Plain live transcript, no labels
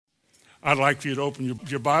I'd like for you to open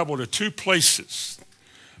your Bible to two places,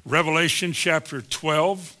 Revelation chapter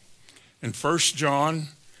 12 and 1 John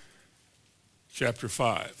chapter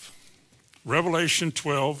 5. Revelation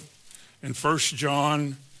 12 and 1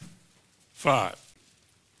 John 5.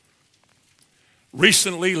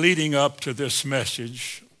 Recently, leading up to this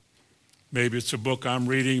message, maybe it's a book I'm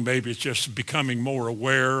reading, maybe it's just becoming more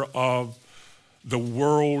aware of the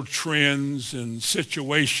world trends and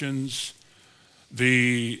situations,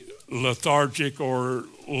 the lethargic or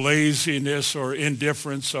laziness or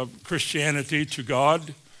indifference of Christianity to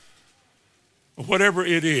God. Whatever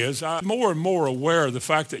it is, I'm more and more aware of the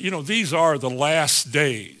fact that, these are the last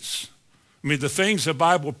days. I mean, the things the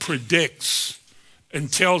Bible predicts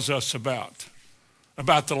and tells us about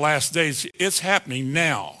the last days, it's happening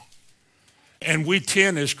now. And we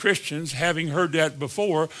tend as Christians, having heard that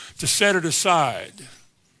before, to set it aside.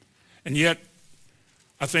 And yet,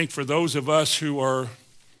 I think for those of us who are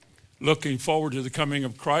looking forward to the coming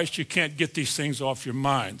of Christ, you can't get these things off your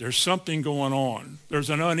mind. There's something going on. There's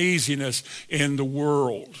an uneasiness in the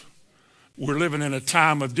world. We're living in a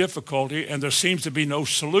time of difficulty, and there seems to be no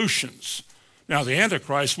solutions. Now, the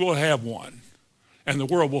Antichrist will have one, and the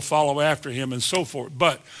world will follow after him and so forth.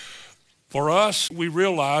 But for us, we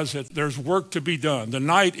realize that there's work to be done. The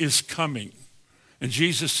night is coming. And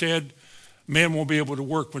Jesus said, men won't be able to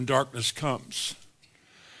work when darkness comes.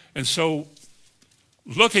 And so,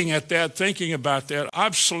 looking at that, thinking about that,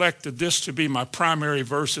 I've selected this to be my primary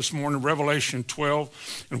verse this morning, Revelation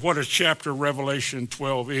 12, and what a chapter Revelation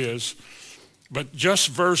 12 is. But just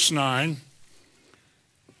verse 9,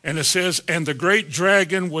 and it says, "And the great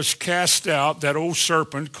dragon was cast out, that old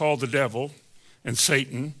serpent called the devil and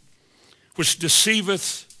Satan, which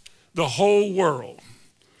deceiveth the whole world.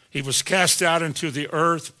 He was cast out into the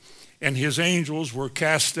earth, and his angels were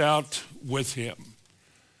cast out with him."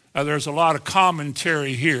 Now, there's a lot of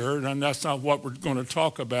commentary here, and that's not what we're going to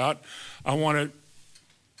talk about. I want to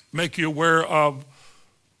make you aware of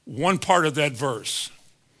one part of that verse,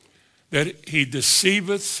 that he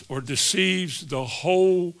deceiveth or deceives the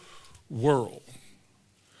whole world.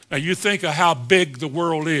 Now, you think of how big the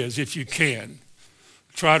world is, if you can.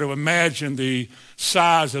 Try to imagine the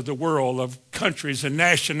size of the world, of countries and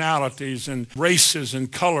nationalities and races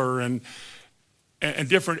and color and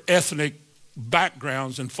different ethnic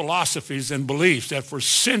backgrounds and philosophies and beliefs that for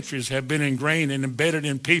centuries have been ingrained and embedded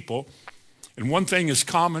in people. And one thing is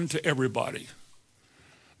common to everybody.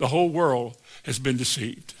 The whole world has been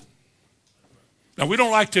deceived. Now, we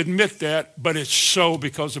don't like to admit that, but it's so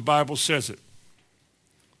because the Bible says it.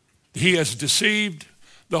 He has deceived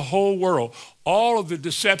the whole world. All of the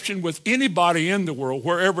deception with anybody in the world,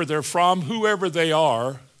 wherever they're from, whoever they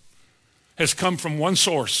are, has come from one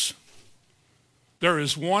source. There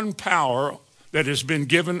is one power that has been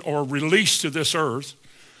given or released to this earth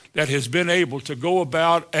that has been able to go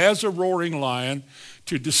about as a roaring lion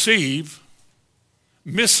to deceive,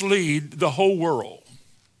 mislead the whole world.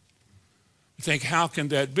 You think, how can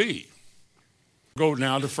that be? Go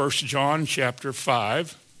now to 1 John chapter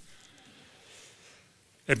 5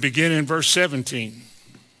 and begin in verse 17.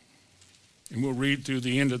 And we'll read through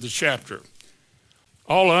the end of the chapter.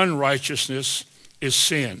 "All unrighteousness is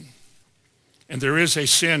sin. And there is a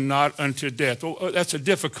sin not unto death." Oh, that's a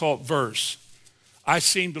difficult verse. I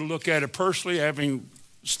seem to look at it personally, having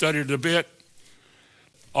studied it a bit.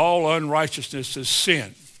 All unrighteousness is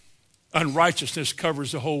sin. Unrighteousness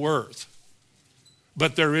covers the whole earth.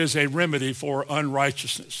 But there is a remedy for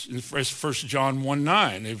unrighteousness. In 1 John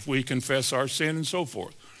 1:9, if we confess our sin and so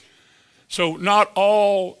forth. So not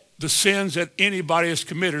all the sins that anybody has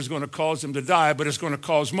committed is going to cause them to die, but it's going to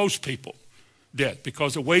cause most people death,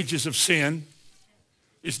 because the wages of sin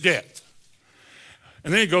is death.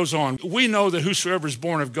 And then he goes on, "We know that whosoever is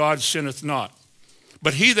born of God sinneth not.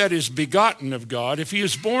 But he that is begotten of God, if he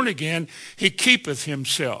is born again, he keepeth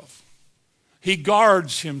himself." He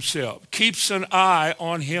guards himself, keeps an eye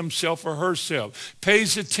on himself or herself,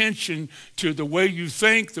 pays attention to the way you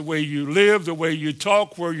think, the way you live, the way you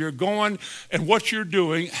talk, where you're going, and what you're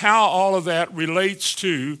doing, how all of that relates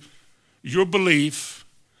to your belief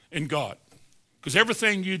in God. Because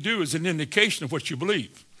everything you do is an indication of what you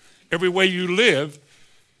believe. Every way you live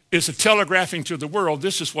is a telegraphing to the world,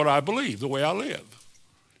 this is what I believe, the way I live.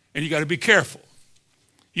 And you got to be careful.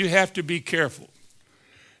 You have to be careful.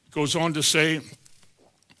 It goes on to say,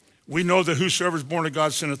 "We know that whosoever is born of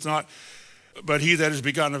God sinneth not, but he that is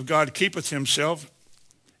begotten of God keepeth himself,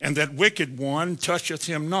 and that wicked one toucheth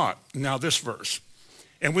him not." Now this verse.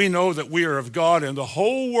 "And we know that we are of God, and the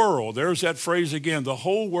whole world," there's that phrase again, "the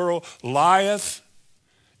whole world lieth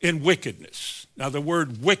in wickedness." Now the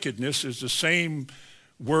word wickedness is the same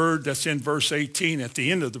word that's in verse 18 at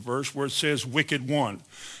the end of the verse where it says wicked one.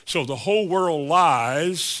 So the whole world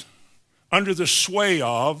lies under the sway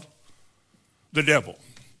of the devil.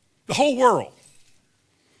 The whole world.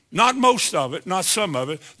 Not most of it, not some of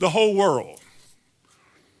it, the whole world.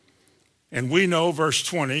 And we know, verse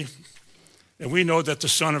 20, and we know that the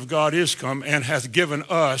Son of God is come and hath given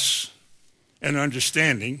us an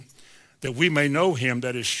understanding that we may know him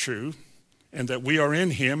that is true, and that we are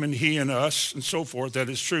in him and he in us, and so forth, that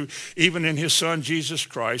is true. Even in his Son, Jesus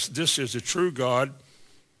Christ, this is the true God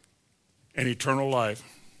and eternal life.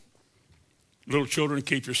 Little children,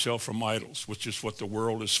 keep yourself from idols, which is what the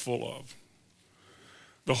world is full of.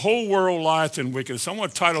 The whole world lieth in wickedness. I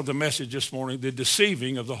want to title the message this morning, The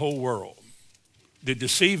Deceiving of the Whole World. The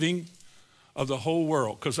deceiving of the whole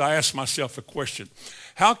world. Because I asked myself a question.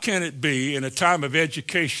 How can it be in a time of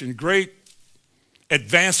education, great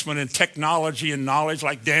advancement in technology and knowledge,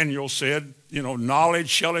 like Daniel said, knowledge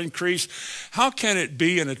shall increase. How can it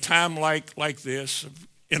be in a time like this, of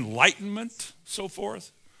enlightenment, so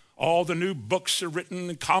forth? All the new books are written,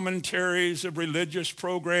 and commentaries of religious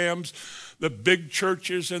programs, the big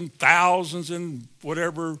churches and thousands and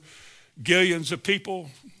whatever gillions of people.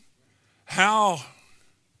 How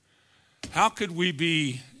could we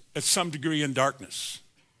be at some degree in darkness?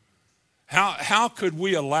 How could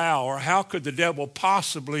we allow, or how could the devil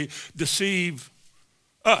possibly deceive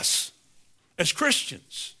us as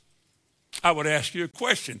Christians? I would ask you a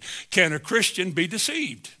question. Can a Christian be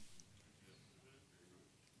deceived?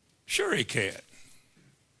 Sure he can.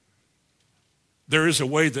 There is a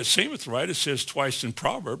way that seemeth right. It says twice in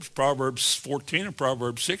Proverbs 14 and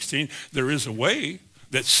Proverbs 16, there is a way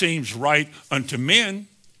that seems right unto men,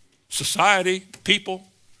 society, people,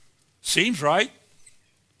 seems right.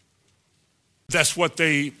 That's what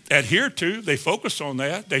they adhere to. They focus on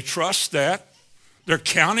that. They trust that. They're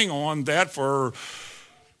counting on that for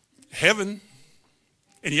heaven.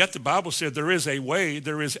 And yet the Bible said there is a way,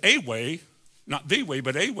 not the way,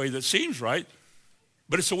 but a way that seems right,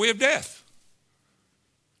 but it's a way of death.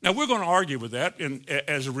 Now, we're going to argue with that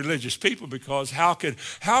as a religious people, because how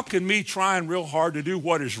can me trying real hard to do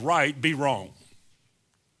what is right be wrong?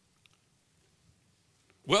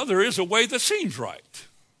 Well, there is a way that seems right.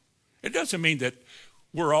 It doesn't mean that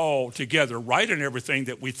we're all together right in everything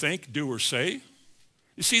that we think, do, or say.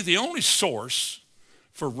 You see, the only source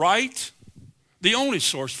for right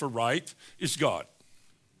is God.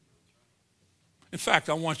 In fact,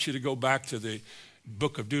 I want you to go back to the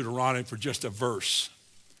book of Deuteronomy for just a verse.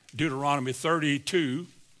 Deuteronomy 32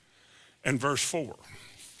 and verse 4.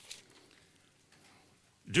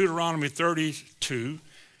 Deuteronomy 32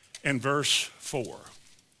 and verse 4.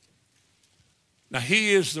 Now,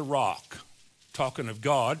 he is the rock, talking of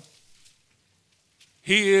God.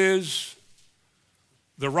 He is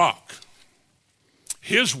the rock.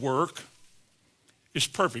 His work is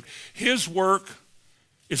perfect. His work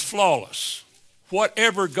is flawless.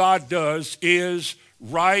 Whatever God does is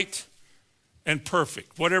right and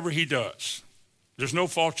perfect, whatever he does. There's no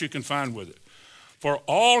fault you can find with it. For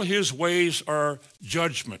all his ways are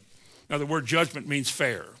judgment. Now, the word judgment means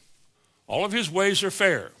fair. All of his ways are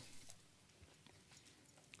fair.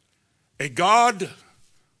 A God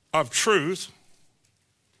of truth,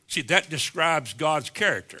 see, that describes God's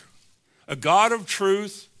character. A God of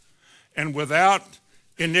truth and without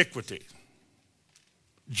iniquity.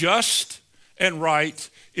 Just and right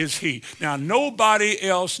is he. Now, nobody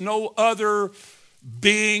else, no other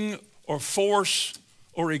being or force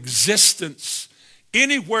or existence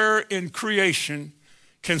anywhere in creation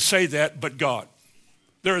can say that but God.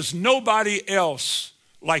 There is nobody else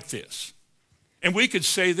like this. And we could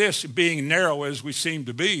say this, being narrow as we seem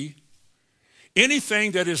to be,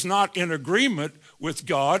 anything that is not in agreement with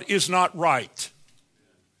God is not right.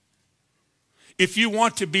 If you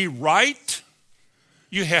want to be right,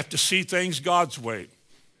 you have to see things God's way.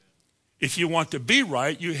 If you want to be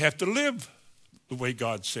right, you have to live the way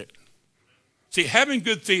God said. See, having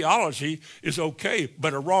good theology is okay,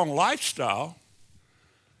 but a wrong lifestyle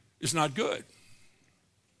is not good.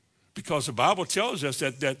 Because the Bible tells us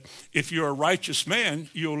that if you're a righteous man,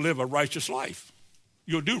 you'll live a righteous life.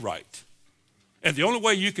 You'll do right. And the only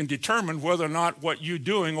way you can determine whether or not what you're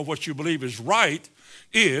doing or what you believe is right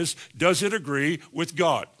is, does it agree with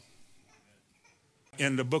God?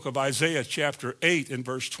 In the book of Isaiah, chapter 8 and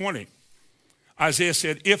verse 20, Isaiah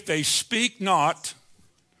said, if they speak not,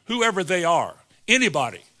 whoever they are,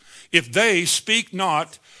 anybody, if they speak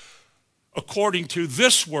not according to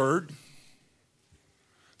this word,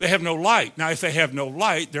 they have no light. Now, if they have no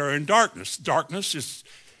light, they're in darkness. Darkness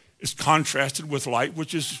is contrasted with light,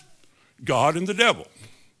 which is God and the devil.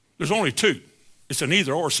 There's only two. It's an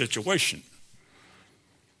either-or situation.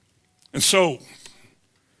 And so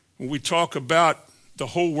when we talk about the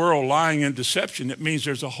whole world lying in deception, it means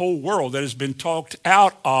there's a whole world that has been talked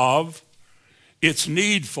out of its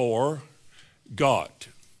need for God,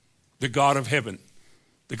 the God of heaven,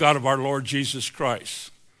 the God of our Lord Jesus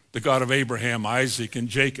Christ, the God of Abraham, Isaac, and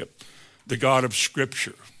Jacob, the God of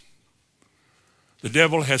Scripture. The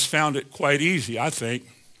devil has found it quite easy, I think,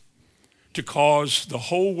 to cause the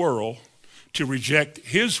whole world to reject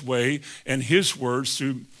his way and his words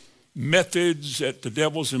through methods that the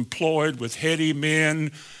devil's employed with heady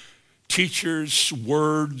men, teachers,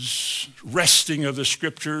 words, wresting of the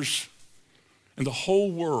Scriptures. And the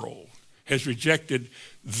whole world has rejected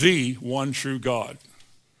the one true God.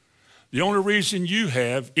 The only reason you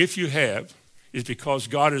have, if you have, is because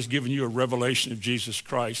God has given you a revelation of Jesus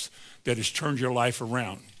Christ that has turned your life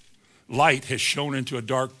around. Light has shone into a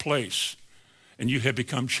dark place, and you have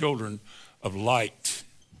become children of light.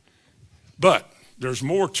 But there's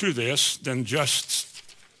more to this than just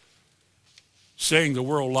saying the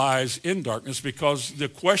world lies in darkness, because the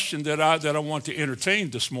question that I want to entertain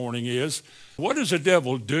this morning is, what does the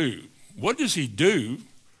devil do? What does he do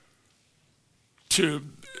to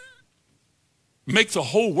make the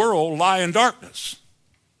whole world lie in darkness?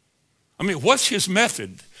 I mean, what's his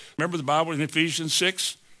method? Remember the Bible in Ephesians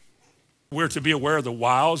 6? We're to be aware of the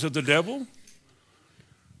wiles of the devil.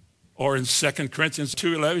 Or in 2 Corinthians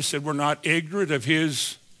 2:11, he said we're not ignorant of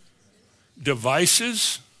his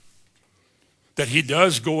devices, that he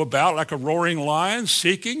does go about like a roaring lion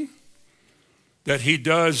seeking, that he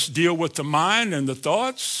does deal with the mind and the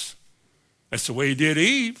thoughts. That's the way he did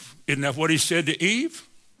Eve. Isn't that what he said to Eve?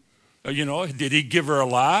 Did he give her a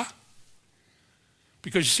lie?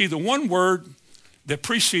 Because you see, the one word that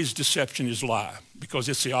precedes deception is lie, because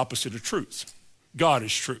it's the opposite of truth. God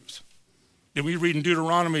is truth. Did we read in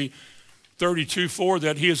Deuteronomy 32:4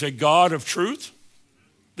 that he is a God of truth,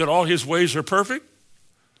 that all his ways are perfect,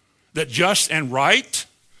 that just and right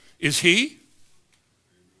is he?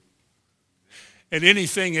 And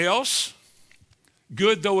anything else,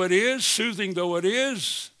 good though it is, soothing though it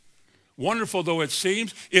is, wonderful though it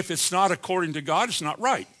seems, if it's not according to God, it's not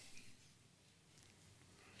right.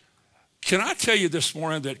 Can I tell you this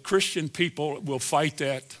morning that Christian people will fight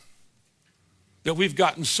that? That we've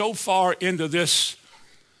gotten so far into this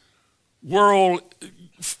world,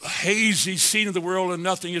 hazy scene of the world, and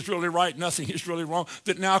nothing is really right, nothing is really wrong,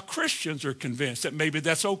 that now Christians are convinced that maybe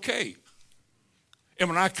that's okay. And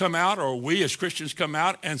when I come out, or we as Christians come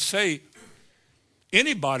out and say,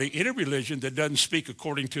 anybody, any religion that doesn't speak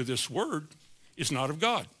according to this word is not of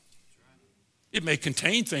God. It may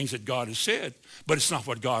contain things that God has said, but it's not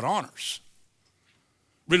what God honors.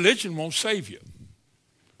 Religion won't save you.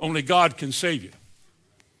 Only God can save you.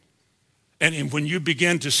 And when you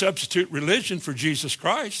begin to substitute religion for Jesus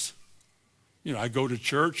Christ, I go to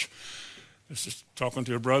church. I was just talking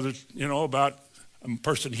to a brother, about a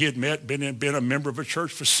person he had met, been a member of a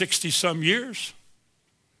church for 60-some years,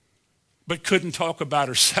 but couldn't talk about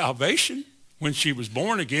her salvation when she was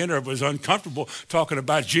born again, or was uncomfortable talking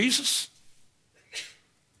about Jesus.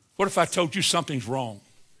 What if I told you something's wrong?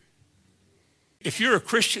 If you're a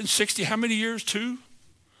Christian, 60, how many years? 2?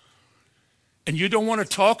 And you don't want to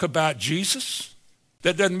talk about Jesus?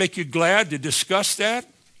 That doesn't make you glad to discuss that?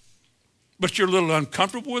 But you're a little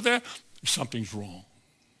uncomfortable with that? Something's wrong.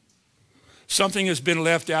 Something has been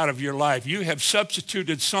left out of your life. You have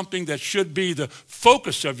substituted something that should be the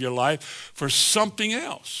focus of your life for something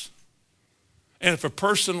else. And if a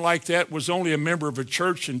person like that was only a member of a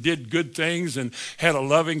church and did good things and had a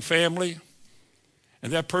loving family,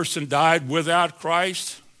 and that person died without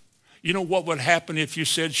Christ, you know what would happen if you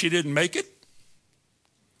said she didn't make it?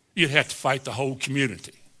 You'd have to fight the whole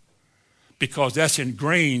community, because that's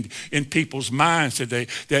ingrained in people's minds today,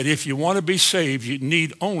 that if you want to be saved, you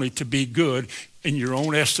need only to be good in your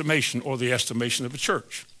own estimation or the estimation of a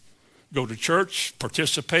church. Go to church,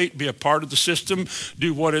 participate, be a part of the system,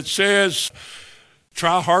 do what it says,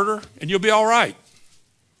 try harder, and you'll be all right.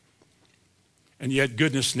 And yet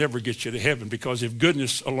goodness never gets you to heaven, because if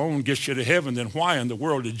goodness alone gets you to heaven, then why in the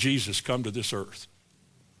world did Jesus come to this earth?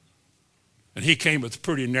 And he came with a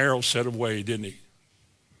pretty narrow set of way, didn't he?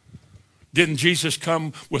 Didn't Jesus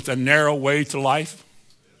come with a narrow way to life?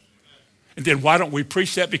 And then why don't we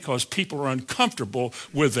preach that? Because people are uncomfortable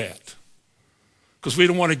with that. Because we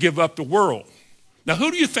don't want to give up the world. Now,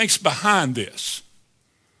 who do you think's behind this?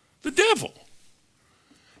 The devil.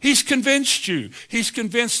 He's convinced you. He's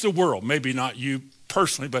convinced the world. Maybe not you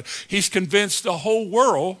personally, but he's convinced the whole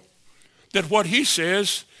world that what he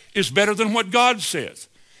says is better than what God says.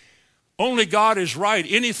 Only God is right.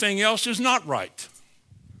 Anything else is not right.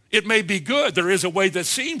 It may be good. There is a way that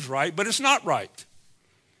seems right, but it's not right.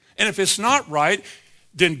 And if it's not right,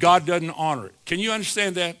 then God doesn't honor it. Can you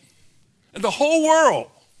understand that? And the whole world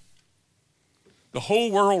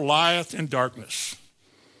lieth in darkness.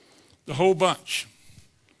 The whole bunch.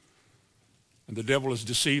 And the devil has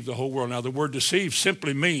deceived the whole world. Now, the word deceive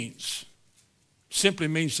simply means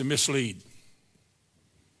to mislead.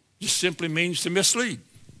 Just simply means to mislead,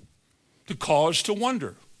 to cause to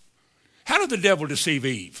wonder. How did the devil deceive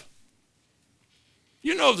Eve?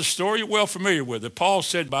 You know the story, you're well familiar with it. Paul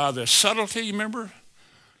said by the subtlety, you remember?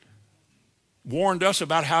 Warned us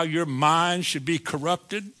about how your mind should be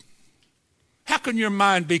corrupted. How can your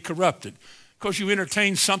mind be corrupted? Because you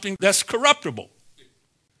entertain something that's corruptible.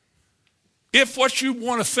 If what you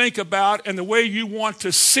want to think about and the way you want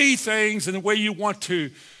to see things and the way you want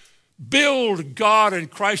to build God and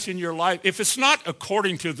Christ in your life, if it's not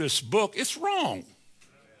according to this book, it's wrong.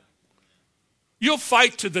 You'll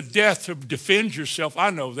fight to the death to defend yourself. I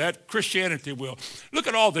know that. Christianity will. Look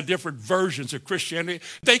at all the different versions of Christianity.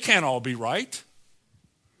 They can't all be right.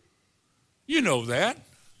 You know that.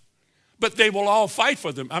 But they will all fight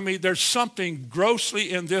for them. I mean, there's something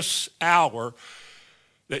grossly in this hour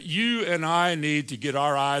that you and I need to get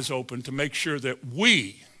our eyes open to make sure that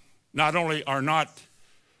we not only are not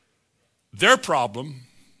their problem,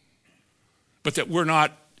 but that we're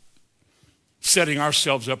not setting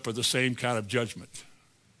ourselves up for the same kind of judgment.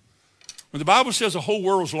 When the Bible says the whole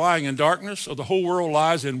world's lying in darkness or the whole world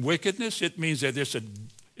lies in wickedness, it means that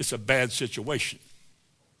it's a bad situation.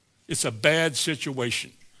 It's a bad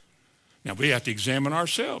situation. Now, we have to examine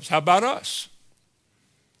ourselves. How about us?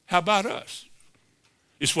 How about us?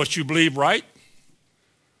 Is what you believe right?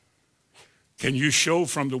 Can you show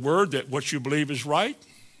from the word that what you believe is right?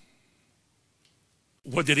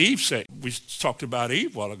 What did Eve say? We talked about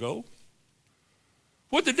Eve a while ago.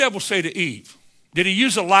 What did the devil say to Eve? Did he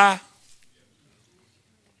use a lie?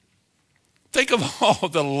 Think of all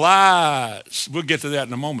the lies. We'll get to that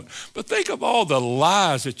in a moment. But think of all the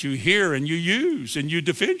lies that you hear and you use and you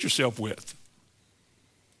defend yourself with.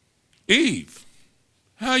 Eve,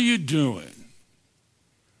 how you doing?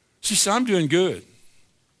 She said, I'm doing good.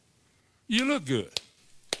 You look good.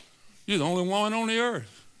 You're the only woman on the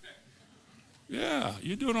earth. Yeah,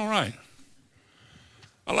 you're doing all right.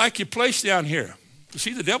 I like your place down here. You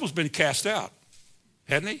see, the devil's been cast out,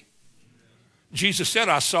 hasn't he? Jesus said,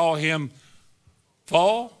 I saw him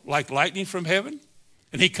fall like lightning from heaven,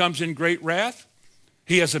 and he comes in great wrath.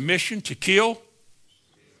 He has a mission to kill,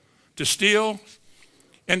 to steal,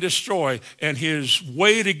 and destroy. And his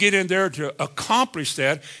way to get in there to accomplish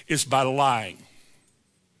that is by lying.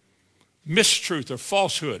 Mistruth or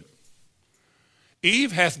falsehood.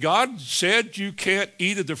 Eve, hath God said you can't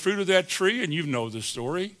eat of the fruit of that tree? And you know the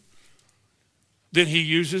story. Then he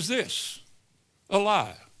uses this, a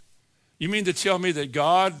lie. You mean to tell me that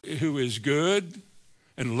God, who is good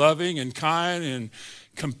and loving and kind and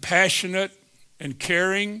compassionate and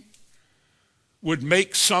caring, would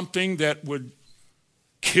make something that would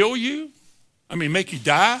kill you? I mean, make you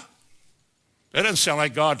die? That doesn't sound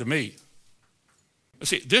like God to me.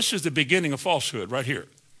 See, this is the beginning of falsehood right here.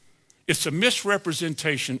 It's a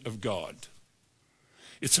misrepresentation of God.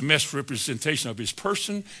 It's a misrepresentation of his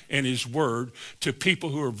person and his word to people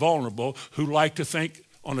who are vulnerable, who like to think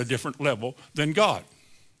on a different level than God.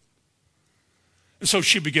 And so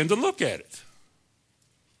she began to look at it.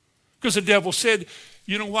 Because the devil said,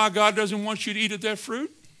 you know why God doesn't want you to eat of that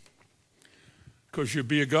fruit? Because you'll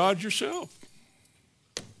be a God yourself.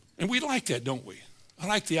 And we like that, don't we? I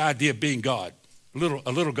like the idea of being God, a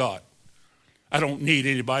little God. I don't need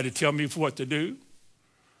anybody to tell me what to do.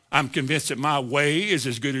 I'm convinced that my way is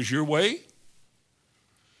as good as your way.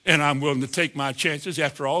 And I'm willing to take my chances.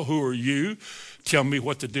 After all, who are you? Tell me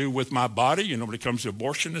what to do with my body, you know, when it comes to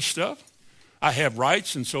abortion and stuff. I have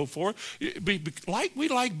rights and so forth. We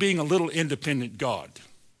like being a little independent God.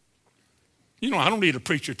 You know, I don't need a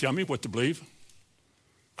preacher to tell me what to believe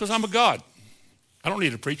because I'm a God. I don't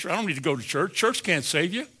need a preacher. I don't need to go to church. Church can't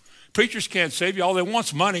save you. Preachers can't save you. All they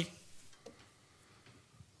want's money.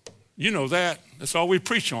 You know that. That's all we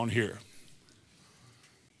preach on here.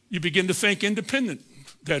 You begin to think independent,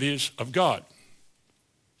 that is, of God.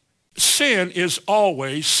 Sin is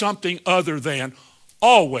always something other than,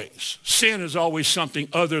 always. Sin is always something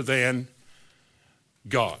other than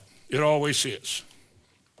God. It always is.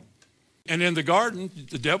 And in the garden,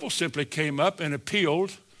 the devil simply came up and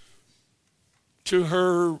appealed to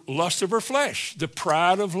her lust of her flesh, the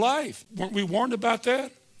pride of life. Weren't we warned about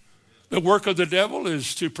that? The work of the devil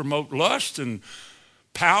is to promote lust and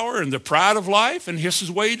power and the pride of life, and this is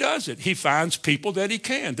the way he does it. He finds people that he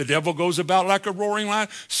can. The devil goes about like a roaring lion,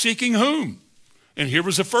 seeking whom? And here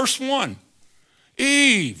was the first one,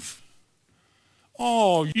 Eve.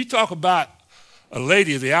 Oh, you talk about a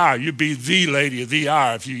lady of the hour. You'd be the lady of the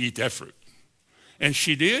hour if you eat that fruit. And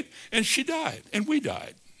she did, and she died, and we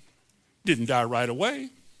died. Didn't die right away.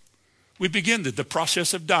 The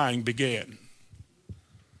process of dying began.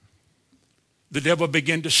 The devil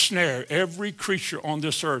began to snare every creature on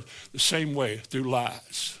this earth the same way, through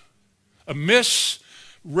lies. A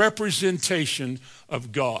misrepresentation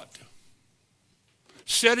of God.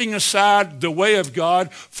 Setting aside the way of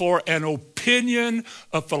God for an opinion,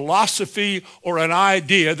 a philosophy, or an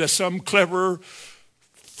idea that some clever,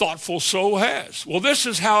 thoughtful soul has. Well, this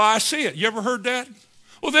is how I see it. You ever heard that?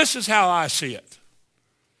 Well, this is how I see it.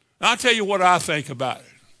 And I'll tell you what I think about it.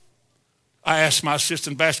 I asked my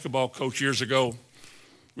assistant basketball coach years ago.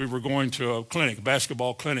 We were going to a clinic, a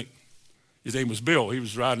basketball clinic. His name was Bill. He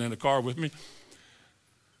was riding in the car with me.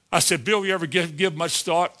 I said, Bill, you ever give much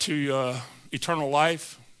thought to eternal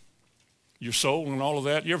life, your soul and all of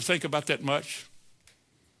that? You ever think about that much?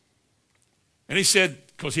 And he said,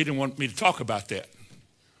 because he didn't want me to talk about that.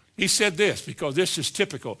 He said this, because this is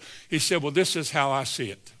typical. He said, well, this is how I see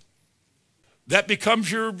it. That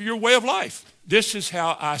becomes your way of life. This is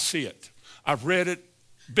how I see it. I've read it,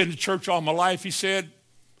 been to church all my life, he said.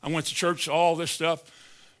 I went to church, all this stuff,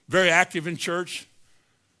 very active in church.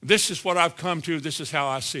 This is what I've come to. This is how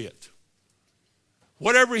I see it.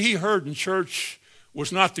 Whatever he heard in church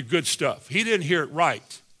was not the good stuff. He didn't hear it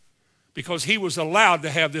right because he was allowed to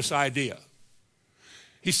have this idea.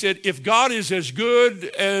 He said, if God is as good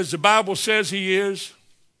as the Bible says he is,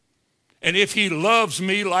 and if he loves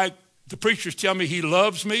me like the preachers tell me he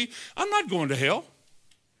loves me, I'm not going to hell.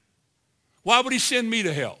 Why would he send me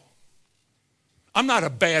to hell? I'm not a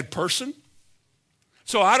bad person.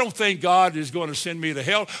 So I don't think God is going to send me to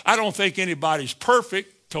hell. I don't think anybody's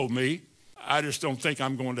perfect, told me. I just don't think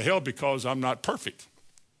I'm going to hell because I'm not perfect.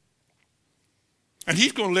 And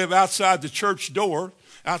he's going to live outside the church door,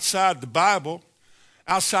 outside the Bible,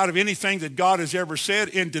 outside of anything that God has ever said,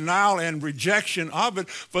 in denial and rejection of it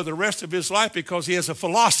for the rest of his life because he has a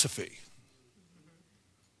philosophy.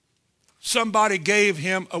 Somebody gave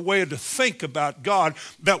him a way to think about God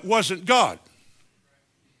that wasn't God.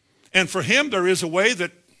 And for him, there is a way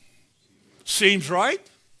that seems right.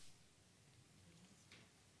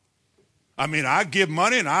 I mean, I give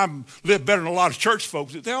money and I live better than a lot of church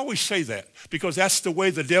folks. They always say that because that's the way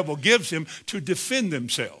the devil gives them to defend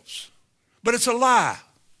themselves. But it's a lie.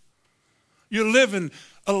 You're living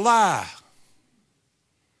a lie.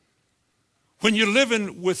 When you're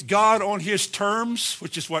living with God on his terms,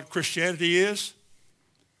 which is what Christianity is,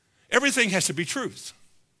 everything has to be truth.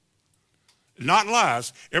 Not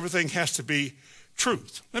lies. Everything has to be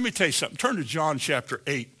truth. Let me tell you something. Turn to John chapter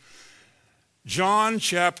 8. John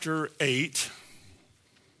chapter 8,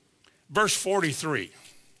 verse 43.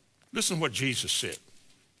 Listen to what Jesus said.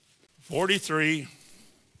 43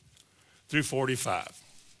 through 45.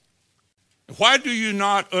 Why do you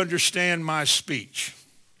not understand my speech?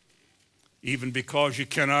 Even because you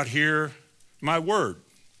cannot hear my word.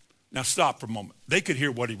 Now stop for a moment. They could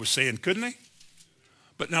hear what he was saying, couldn't they?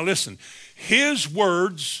 But now listen, his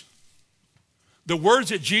words, the words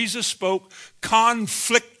that Jesus spoke,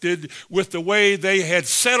 conflicted with the way they had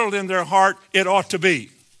settled in their heart it ought to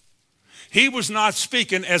be. He was not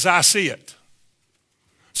speaking as I see it.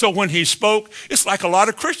 So when he spoke, it's like a lot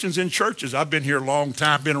of Christians in churches. I've been here a long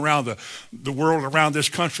time, been around the world, around this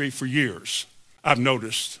country for years. I've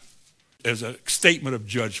noticed as a statement of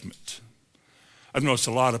judgment. I've noticed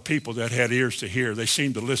a lot of people that had ears to hear. They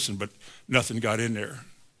seemed to listen, but nothing got in there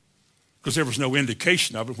because there was no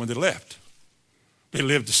indication of it when they left. They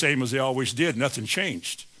lived the same as they always did. Nothing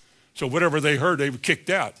changed. So whatever they heard, they were kicked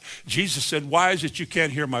out. Jesus said, why is it you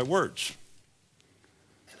can't hear my words?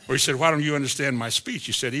 Or he said, why don't you understand my speech?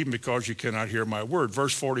 He said, even because you cannot hear my word.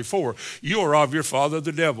 Verse 44, you are of your father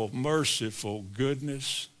the devil. Merciful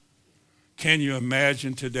goodness. Can you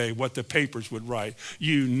imagine today what the papers would write?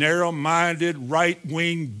 You narrow-minded,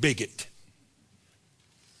 right-wing bigot.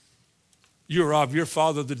 You're of your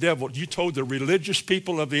father the devil. You told the religious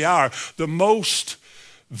people of the hour, the most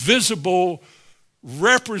visible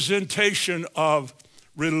representation of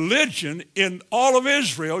religion in all of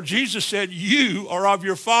Israel. Jesus said, you are of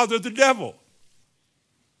your father the devil.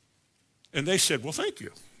 And they said, well, thank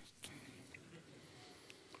you.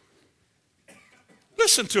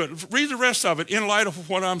 Listen to it. Read the rest of it in light of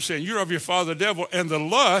what I'm saying. You're of your father the devil, and the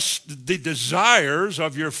lust, the desires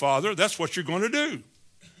of your father, that's what you're going to do.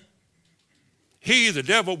 He, the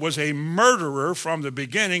devil, was a murderer from the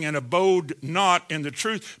beginning and abode not in the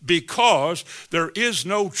truth because there is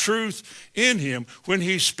no truth in him. When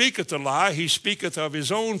he speaketh a lie, he speaketh of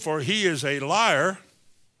his own, for he is a liar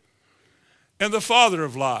and the father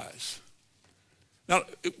of lies. Now,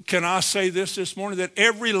 can I say this morning? That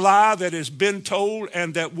every lie that has been told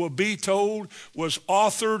and that will be told was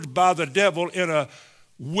authored by the devil in a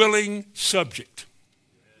willing subject.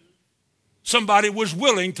 Somebody was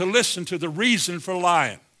willing to listen to the reason for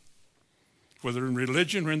lying, whether in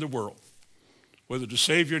religion or in the world, whether to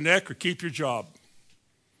save your neck or keep your job.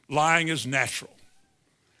 Lying is natural.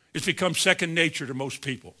 It's become second nature to most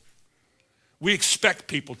people. We expect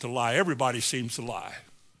people to lie. Everybody seems to lie.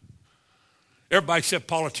 Everybody except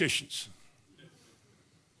politicians.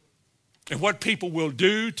 And what people will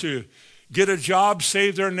do to get a job,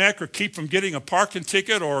 save their neck, or keep from getting a parking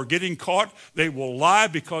ticket or getting caught, they will lie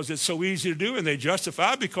because it's so easy to do, and they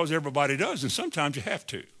justify it because everybody does, and sometimes you have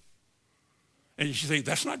to. And you should think,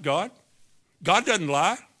 that's not God. God doesn't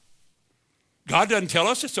lie. God doesn't tell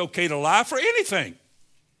us it's okay to lie for anything.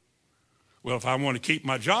 Well, if I want to keep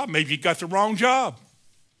my job, maybe you got the wrong job.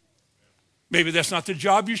 Maybe that's not the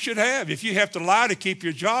job you should have. If you have to lie to keep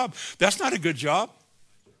your job, that's not a good job.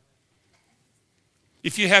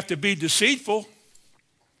 If you have to be deceitful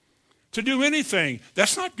to do anything,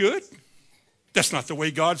 that's not good. That's not the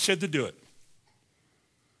way God said to do it.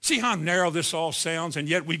 See how narrow this all sounds, and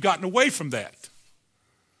yet we've gotten away from that.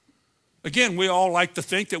 Again, we all like to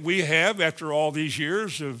think that we have, after all these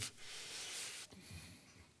years of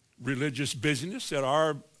religious busyness, that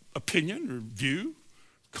our opinion or view,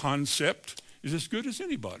 concept is as good as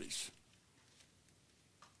anybody's.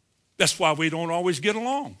 That's why we don't always get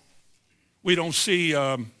along. We don't see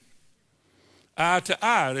eye to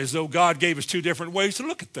eye, as though God gave us two different ways to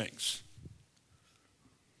look at things.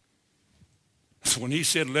 So when he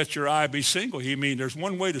said, let your eye be single, he means there's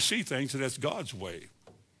one way to see things, and that's God's way.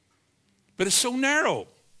 But it's so narrow.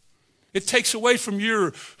 It takes away from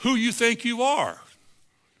who you think you are.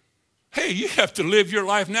 Hey, you have to live your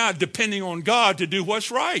life now depending on God to do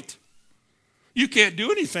what's right. You can't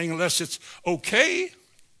do anything unless it's okay.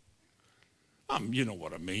 You know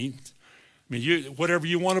what I mean. Whatever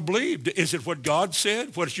you want to believe. Is it what God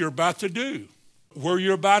said? What you're about to do? Where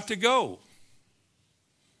you're about to go?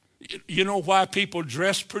 You know why people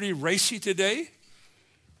dress pretty racy today?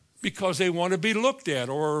 Because they want to be looked at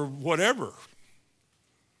or whatever.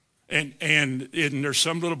 And there's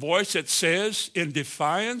some little voice that says, in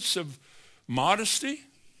defiance of modesty,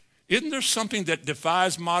 isn't there something that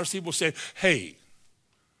defies modesty? Will say, hey,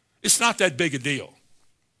 it's not that big a deal.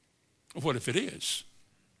 What if it is?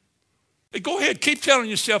 Hey, go ahead, keep telling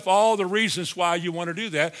yourself all the reasons why you want to do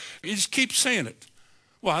that. You just keep saying it.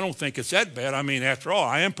 Well, I don't think it's that bad. After all,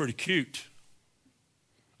 I am pretty cute.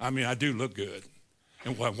 I do look good.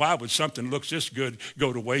 And why would something that looks this good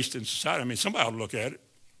go to waste in society? Somebody will look at it.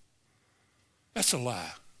 That's a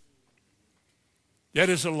lie. That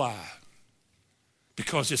is a lie.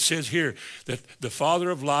 Because it says here that the father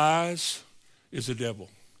of lies is the devil.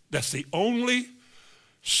 That's the only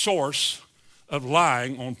source of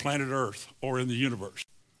lying on planet Earth or in the universe,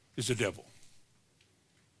 is the devil.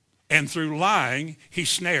 And through lying, he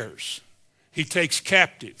snares. He takes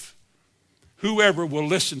captive whoever will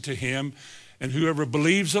listen to him, and whoever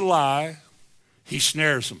believes a lie, he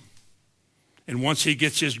snares them. And once he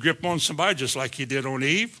gets his grip on somebody, just like he did on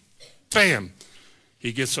Eve, bam,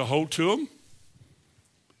 he gets a hold to them.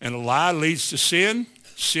 And a lie leads to sin.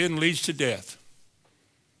 Sin leads to death.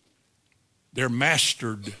 They're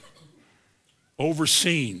mastered,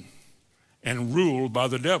 overseen, and ruled by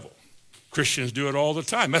the devil. Christians do it all the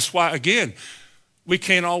time. That's why, again, we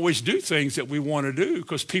can't always do things that we want to do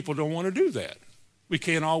because people don't want to do that. We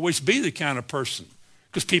can't always be the kind of person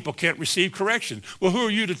because people can't receive correction. Well, who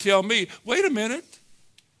are you to tell me, wait a minute,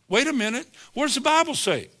 what does the Bible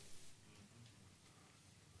say?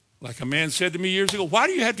 Like a man said to me years ago, why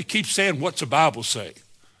do you have to keep saying what's the Bible say?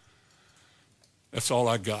 That's all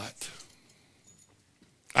I got.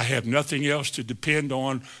 I have nothing else to depend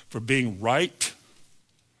on for being right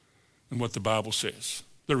than what the Bible says.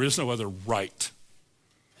 There is no other right.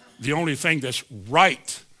 The only thing that's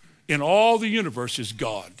right in all the universe is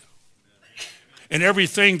God. And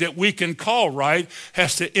everything that we can call right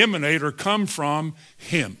has to emanate or come from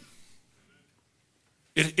him.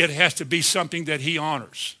 It has to be something that he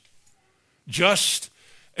honors. Just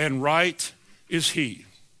and right is he.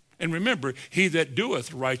 And remember, he that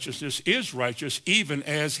doeth righteousness is righteous, even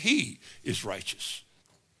as he is righteous.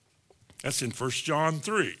 That's in 1 John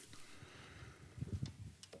 3.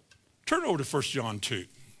 Turn over to 1 John 2.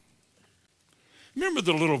 Remember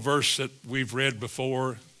the little verse that we've read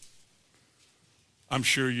before? I'm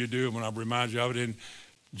sure you do when I remind you of it. In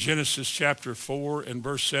Genesis chapter 4 and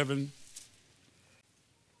verse 7,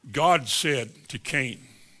 God said to Cain,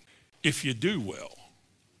 if you do well,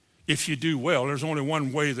 if you do well, there's only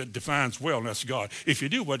one way that defines well, and that's God. If you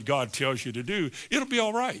do what God tells you to do, it'll be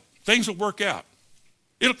all right. Things will work out.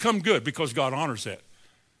 It'll come good because God honors that.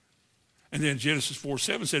 And then Genesis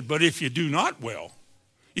 4:7 said, but if you do not well,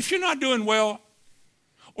 if you're not doing well,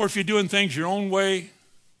 or if you're doing things your own way,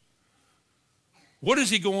 what is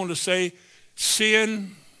he going to say?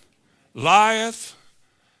 Sin lieth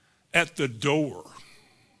at the door.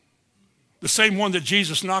 The same one that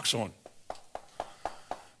Jesus knocks on.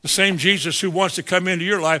 The same Jesus who wants to come into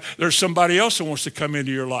your life, there's somebody else who wants to come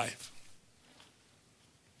into your life.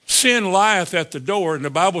 Sin lieth at the door, and the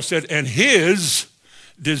Bible said, and his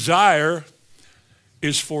desire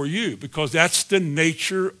is for you, because that's the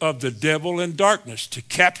nature of the devil in darkness, to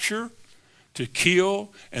capture, to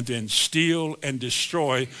kill, and then steal and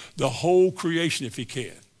destroy the whole creation if he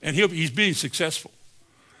can. And he's being successful.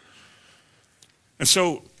 And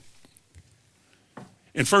so,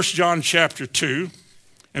 in 1 John chapter 2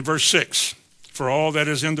 and verse 6, for all that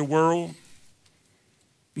is in the world,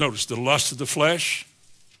 notice the lust of the flesh,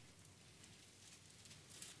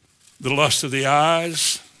 the lust of the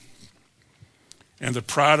eyes, and the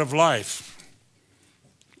pride of life.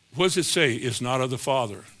 What does it say? Is not of the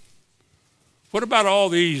Father. What about all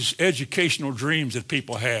these educational dreams that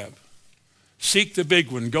people have? Seek the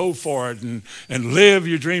big one, go for it, and live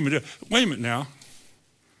your dream. Wait a minute now.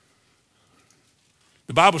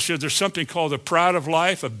 The Bible says there's something called the pride of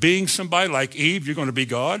life, of being somebody like Eve. You're going to be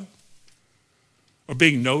God. Or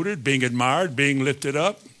being noted, being admired, being lifted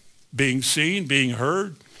up, being seen, being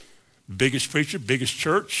heard. Biggest preacher, biggest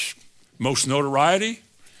church, most notoriety.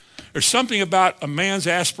 There's something about a man's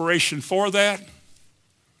aspiration for that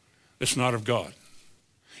that's not of God.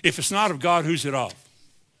 If it's not of God, who's it of?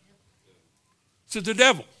 It's of the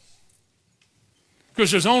devil.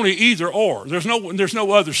 Because there's only either or. There's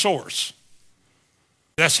no other source.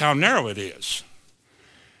 That's how narrow it is.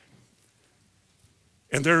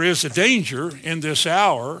 And there is a danger in this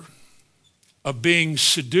hour of being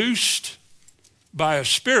seduced by a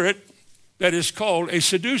spirit that is called a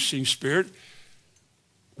seducing spirit,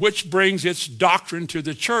 which brings its doctrine to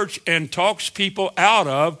the church and talks people out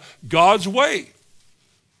of God's way.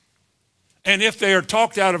 And if they are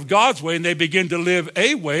talked out of God's way and they begin to live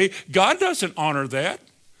a way, God doesn't honor that.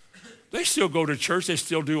 They still go to church. They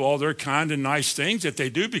still do all their kind and nice things that they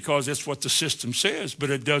do because that's what the system says. But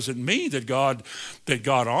it doesn't mean that God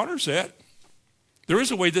honors that. There is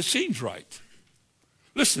a way that seems right.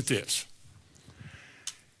 Listen to this.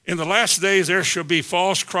 In the last days there shall be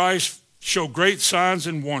false Christs, show great signs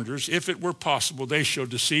and wonders. If it were possible, they shall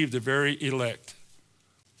deceive the very elect.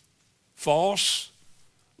 False,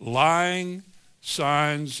 lying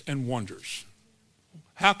signs and wonders.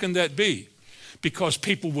 How can that be? Because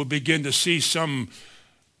people will begin to see some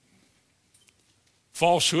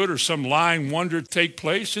falsehood or some lying wonder take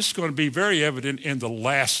place. This is going to be very evident in the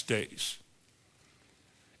last days.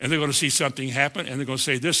 And they're going to see something happen, and they're going to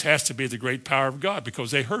say, this has to be the great power of God, because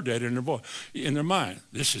they heard that in their mind.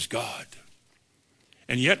 This is God.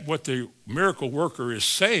 And yet what the miracle worker is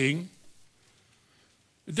saying,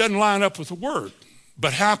 it doesn't line up with the word.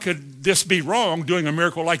 But how could this be wrong, doing a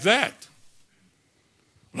miracle like that?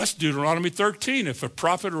 Well, that's Deuteronomy 13. If a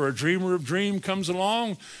prophet or a dreamer of dream comes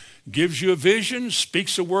along, gives you a vision,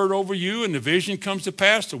 speaks a word over you, and the vision comes to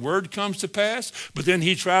pass, the word comes to pass, but then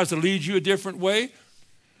he tries to lead you a different way,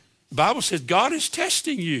 the Bible says God is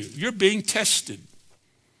testing you. You're being tested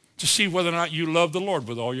to see whether or not you love the Lord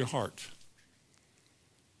with all your heart.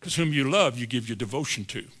 Because whom you love, you give your devotion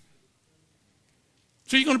to.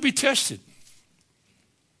 So you're going to be tested.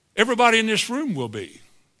 Everybody in this room will be.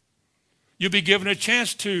 You'll be given a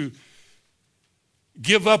chance to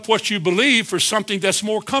give up what you believe for something that's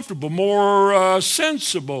more comfortable, more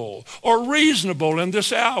sensible, or reasonable in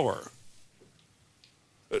this hour.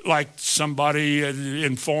 Like somebody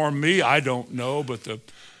informed me, I don't know, but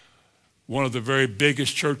one of the very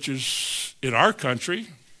biggest churches in our country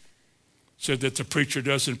said that the preacher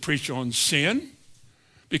doesn't preach on sin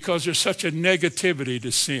because there's such a negativity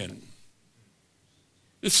to sin.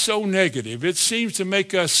 It's so negative. It seems to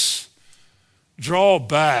make us draw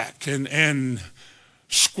back and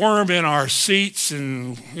squirm in our seats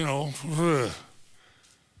and, ugh.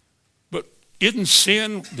 But isn't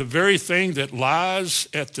sin the very thing that lies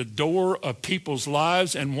at the door of people's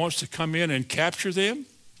lives and wants to come in and capture them?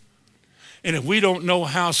 And if we don't know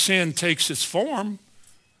how sin takes its form,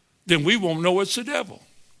 then we won't know it's the devil.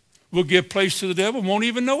 We'll give place to the devil, won't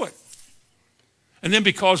even know it. And then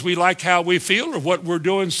because we like how we feel or what we're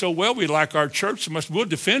doing so well, we like our church so much, we'll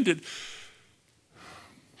defend it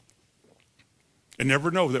and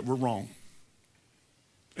never know that we're wrong.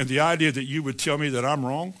 And the idea that you would tell me that I'm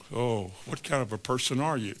wrong, oh, what kind of a person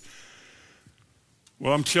are you?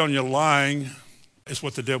 Well, I'm telling you, lying is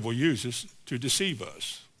what the devil uses to deceive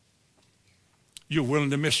us. You're willing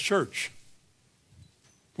to miss church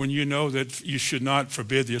when you know that you should not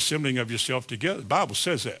forbid the assembling of yourself together. The Bible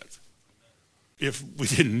says that. If we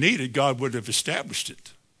didn't need it, God would have established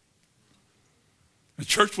it. The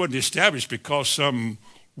church wasn't established because some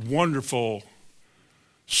wonderful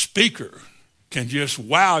speaker can just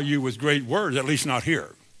wow you with great words, at least not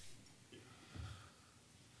here.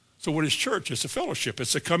 So what is church? It's a fellowship.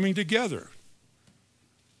 It's a coming together.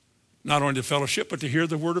 Not only to fellowship, but to hear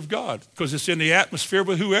the word of God. Because it's in the atmosphere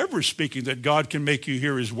with whoever is speaking that God can make you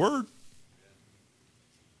hear his word.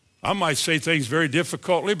 I might say things very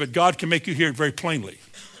difficultly, but God can make you hear it very plainly.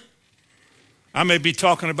 I may be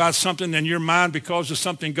talking about something in your mind because of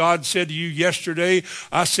something God said to you yesterday.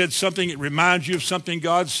 I said something, it reminds you of something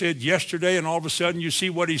God said yesterday, and all of a sudden you see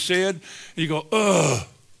what he said, and you go, ugh,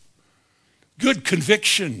 good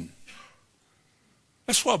conviction.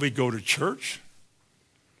 That's why we go to church.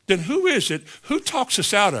 Then who is it? Who talks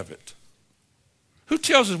us out of it? Who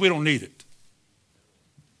tells us we don't need it?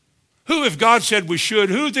 Who, if God said we should,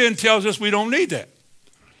 who then tells us we don't need that?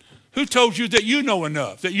 Who told you that you know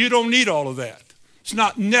enough, that you don't need all of that? It's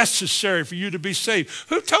not necessary for you to be saved.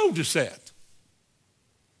 Who told us that?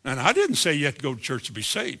 And I didn't say you have to go to church to be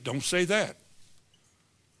saved. Don't say that.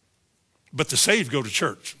 But the saved go to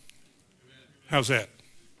church. How's that?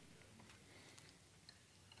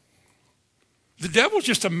 The devil's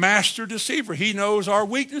just a master deceiver. He knows our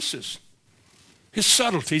weaknesses. His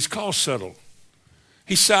subtlety, he's called subtle.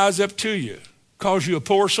 He sides up to you, calls you a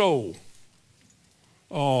poor soul.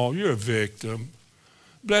 Oh, you're a victim.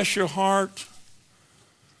 Bless your heart.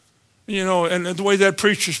 You know, and the way that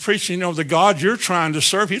preacher's preaching, you know, the God you're trying to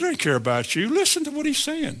serve, he doesn't care about you. Listen to what he's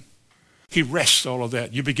saying. He wrests all of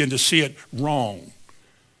that. You begin to see it wrong.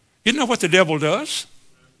 You know what the devil does?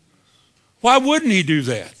 Why wouldn't he do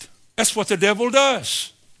that? That's what the devil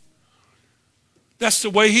does. That's the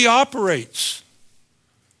way he operates.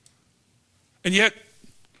 And yet,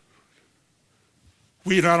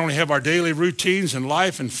 we not only have our daily routines and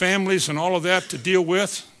life and families and all of that to deal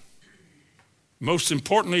with, most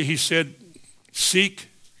importantly, he said, seek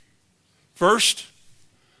first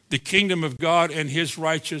the kingdom of God and his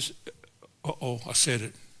righteous. I said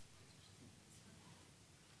it.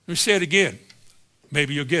 Let me say it again.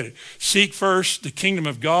 Maybe you'll get it. Seek first the kingdom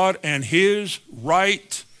of God and his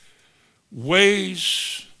right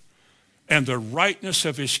ways and the rightness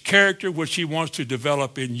of his character, which he wants to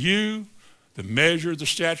develop in you, the measure, the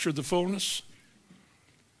stature, the fullness,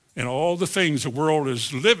 and all the things the world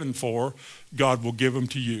is living for, God will give them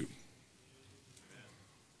to you.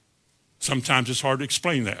 Sometimes it's hard to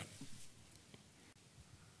explain that.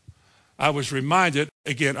 I was reminded,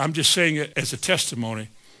 again, I'm just saying it as a testimony,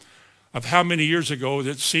 of how many years ago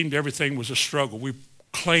that seemed everything was a struggle. We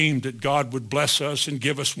claimed that God would bless us and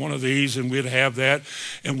give us one of these and we'd have that.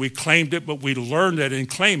 And we claimed it, but we learned that in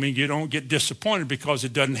claiming, you don't get disappointed because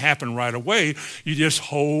it doesn't happen right away. You just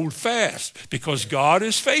hold fast because God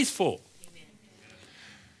is faithful. Amen.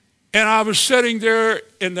 And I was sitting there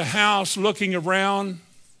in the house looking around,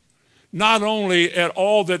 not only at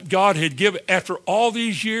all that God had given, after all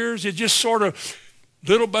these years, it just sort of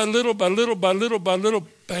little by little, by little, by little, by little,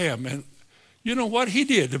 bam. And you know what? He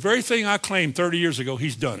did. The very thing I claimed 30 years ago,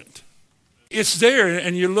 he's done it. It's there,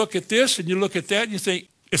 and you look at this, and you look at that, and you think,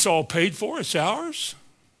 it's all paid for, it's ours.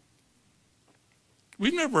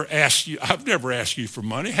 I've never asked you for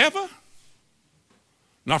money, have I?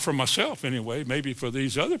 Not for myself, anyway, maybe for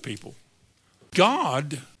these other people.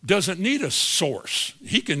 God doesn't need a source.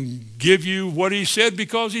 He can give you what he said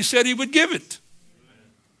because he said he would give it.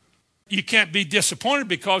 You can't be disappointed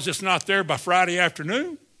because it's not there by Friday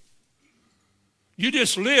afternoon. You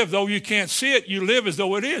just live, though you can't see it, you live as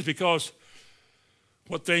though it is, because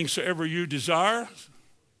what things soever you desire,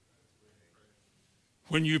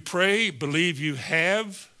 when you pray, believe you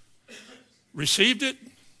have received it,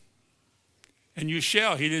 and you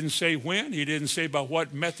shall. He didn't say when, he didn't say by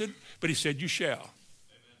what method, but he said you shall.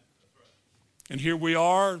 And here we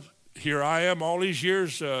are, here I am all these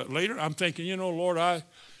years later, I'm thinking, you know, Lord, I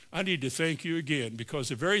need to thank you again, because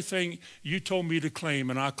the very thing you told me to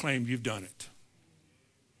claim and I claimed, you've done it.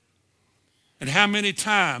 And how many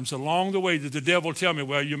times along the way did the devil tell me,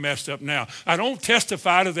 well, you messed up now. I don't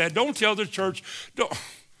testify to that. Don't tell the church.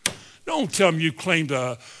 Don't tell them you claimed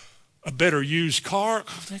a better used car.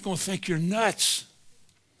 They're going to think you're nuts.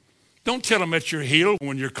 Don't tell them that you're healed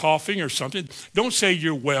when you're coughing or something. Don't say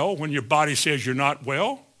you're well when your body says you're not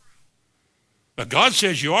well. But God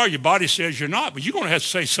says you are, your body says you're not, but you're going to have to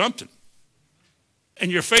say something.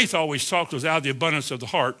 And your faith always talks out of the abundance of the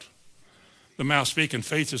heart. The mouth speaking,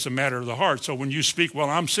 faith is a matter of the heart. So when you speak, well,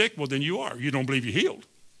 I'm sick, well, then you are. You don't believe you're healed.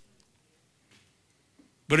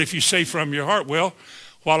 But if you say from your heart, well,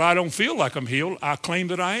 while I don't feel like I'm healed, I claim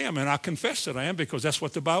that I am, and I confess that I am because that's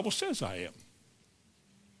what the Bible says I am.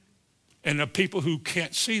 And the people who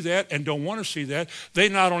can't see that and don't want to see that, they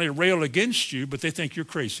not only rail against you, but they think you're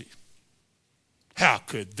crazy. How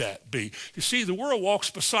could that be? You see, the world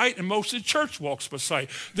walks by sight, and most of the church walks by sight.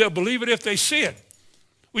 They'll believe it if they see it.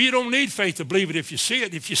 Well, you don't need faith to believe it if you see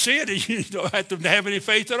it. If you see it, you don't have to have any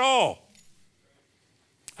faith at all.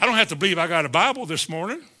 I don't have to believe I got a Bible this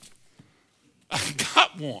morning. I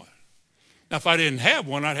got one. Now, if I didn't have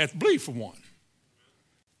one, I'd have to believe for one.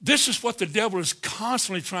 This is what the devil is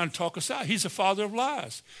constantly trying to talk us out. He's the father of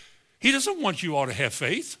lies. He doesn't want you all to have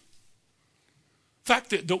faith. In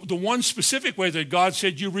fact, the one specific way that God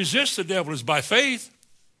said you resist the devil is by faith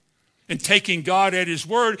and taking God at his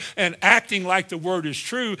word and acting like the word is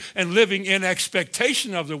true and living in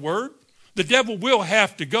expectation of the word. The devil will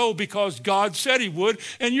have to go because God said he would,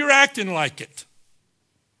 and you're acting like it.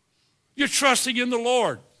 You're trusting in the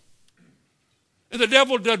Lord. And the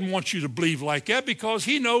devil doesn't want you to believe like that because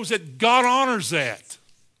he knows that God honors that.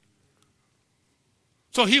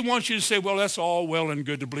 So he wants you to say, well, that's all well and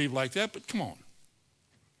good to believe like that, but come on.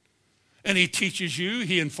 And he teaches you,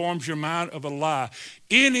 he informs your mind of a lie.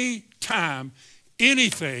 Any time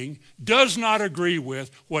anything does not agree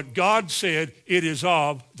with what God said, it is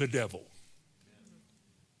of the devil.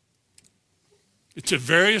 It's at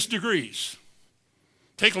various degrees.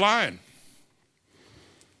 Take lying.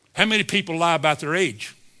 How many people lie about their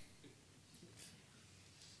age?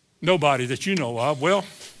 Nobody that you know of. Well,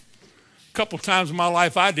 a couple times in my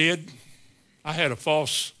life I did. I had a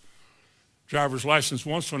false driver's license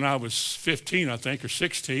once when I was 15, I think, or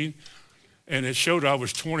 16, and it showed I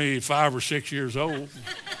was 25 or 6 years old,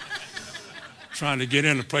 trying to get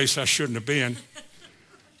in a place I shouldn't have been.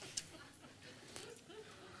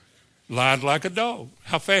 Lied like a dog.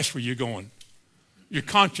 How fast were you going? Your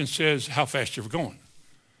conscience says how fast you're going.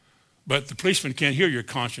 But the policeman can't hear your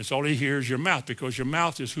conscience. All he hears is your mouth because your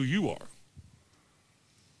mouth is who you are.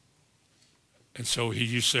 And so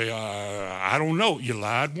you say, I don't know. You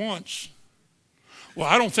lied once. Well,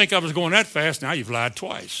 I don't think I was going that fast. Now you've lied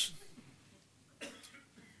twice.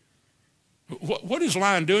 What is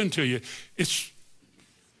lying doing to you? It's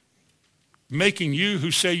making you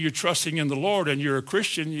who say you're trusting in the Lord and you're a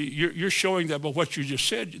Christian, you're showing that by what you just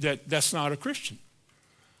said, that's not a Christian.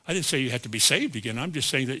 I didn't say you have to be saved again. I'm just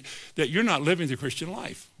saying that you're not living the Christian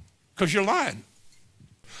life because you're lying.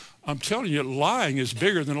 I'm telling you, lying is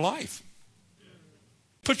bigger than life.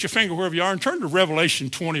 Put your finger wherever you are and turn to Revelation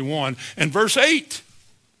 21 and verse 8.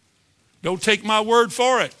 Don't take my word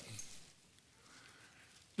for it.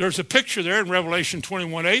 There's a picture there in Revelation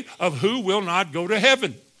 21:8 of who will not go to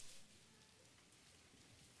heaven.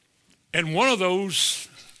 And one of those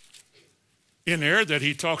in there that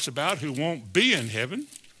he talks about who won't be in heaven,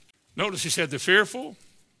 notice he said the fearful,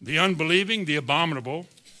 the unbelieving, the abominable,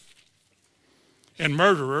 and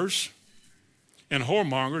murderers, and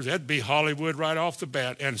whoremongers, that'd be Hollywood right off the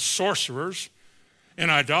bat, and sorcerers,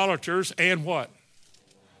 and idolaters, and what?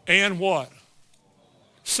 And what?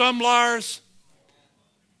 Some liars,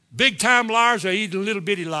 big-time liars, or even little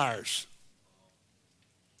bitty liars.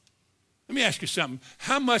 Let me ask you something.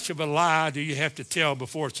 How much of a lie do you have to tell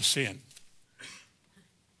before it's a sin?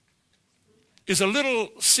 Is a little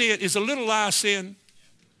lie a sin?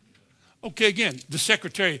 Okay, again, the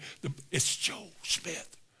secretary, it's Joe Smith.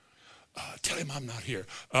 Tell him I'm not here.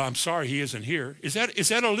 I'm sorry he isn't here. Is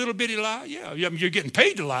that a little bitty lie? Yeah, I mean, you're getting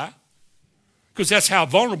paid to lie because that's how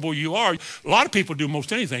vulnerable you are. A lot of people do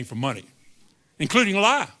most anything for money, including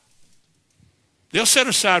lie. They'll set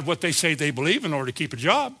aside what they say they believe in order to keep a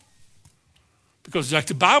job because like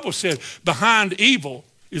the Bible said, behind evil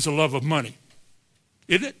is a love of money.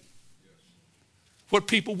 Isn't it? What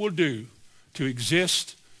people will do to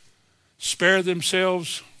exist, spare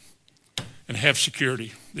themselves, and have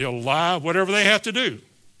security. They'll lie, whatever they have to do.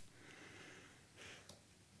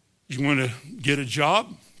 You want to get a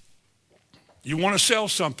job? You want to sell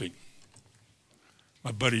something?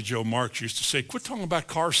 My buddy Joe Marks used to say, quit talking about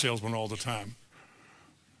car salesmen all the time.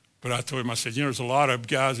 But I told him, I said, there's a lot of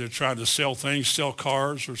guys that are trying to sell things, sell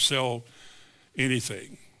cars or sell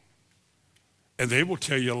anything. And they will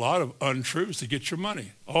tell you a lot of untruths to get your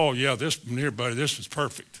money. Oh, yeah, this here, buddy, this was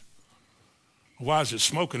perfect. Why is it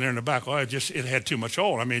smoking there in the back? Well, it had too much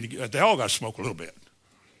oil. I mean, they all got to smoke a little bit.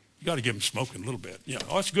 You got to give them smoking a little bit. Yeah,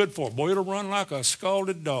 oh, it's good for it. Boy, it'll run like a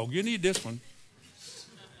scalded dog. You need this one.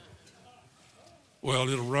 Well,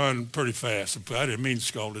 it'll run pretty fast. I didn't mean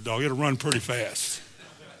scalded dog. It'll run pretty fast.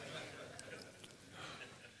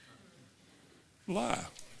 Lie.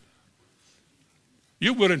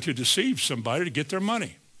 You're willing to deceive somebody to get their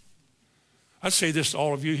money. I say this to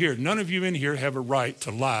all of you here. None of you in here have a right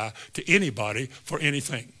to lie to anybody for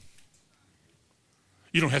anything.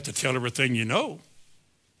 You don't have to tell everything you know.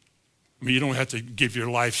 I mean, you don't have to give your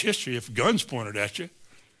life's history if guns pointed at you.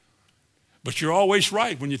 But you're always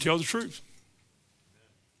right when you tell the truth.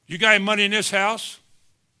 You got any money in this house?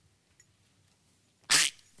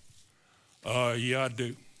 Yeah, I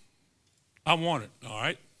do. I want it, all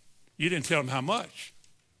right? You didn't tell them how much.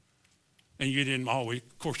 And you didn't always,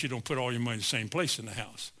 of course, you don't put all your money in the same place in the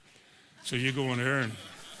house. So you go in there and,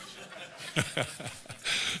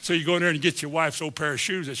 so you go in there and get your wife's old pair of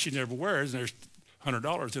shoes that she never wears, and there's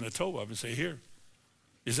 $100 in a toe of them, and say, here,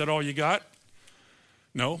 is that all you got?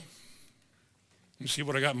 No. Let me see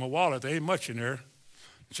what I got in my wallet. There ain't much in there.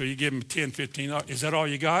 So you give them $10, $15. Is that all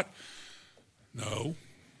you got? No.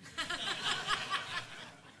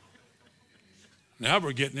 Now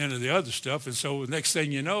we're getting into the other stuff, and so the next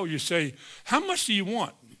thing you know, you say, how much do you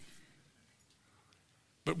want?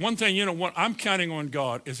 But one thing you know what, I'm counting on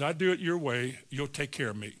God. As I do it your way, you'll take care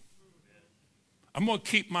of me. I'm going to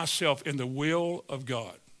keep myself in the will of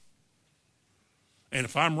God. And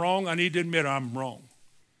if I'm wrong, I need to admit I'm wrong.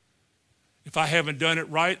 If I haven't done it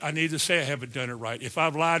right, I need to say I haven't done it right. If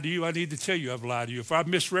I've lied to you, I need to tell you I've lied to you. If I've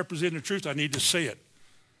misrepresented the truth, I need to say it.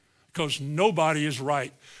 Because nobody is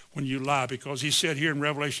right when you lie. Because he said here in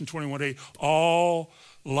Revelation 21:8, all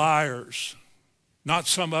liars, not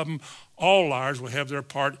some of them, all liars will have their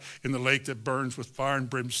part in the lake that burns with fire and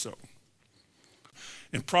brimstone.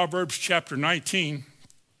 In Proverbs chapter 19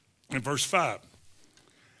 and verse 5,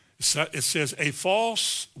 it says, a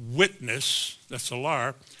false witness, that's a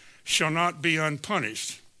liar, shall not be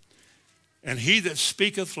unpunished, and he that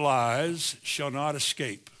speaketh lies shall not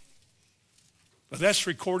escape. But that's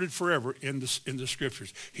recorded forever in the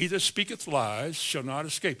scriptures. He that speaketh lies shall not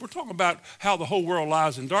escape. We're talking about how the whole world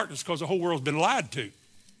lies in darkness because the whole world's been lied to.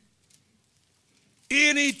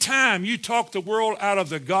 Anytime you talk the world out of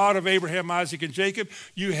the God of Abraham, Isaac, and Jacob,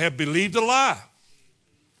 you have believed a lie.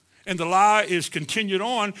 And the lie is continued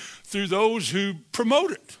on through those who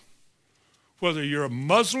promote it. Whether you're a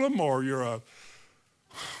Muslim or you're well,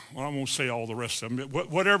 I won't say all the rest of them, but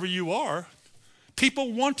whatever you are,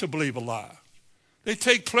 people want to believe a lie. They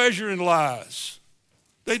take pleasure in lies.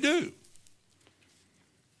 They do.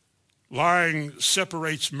 Lying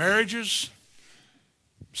separates marriages,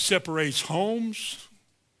 separates homes.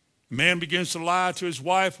 Man begins to lie to his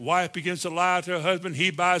wife. Wife begins to lie to her husband.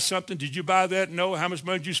 He buys something. Did you buy that? No. How much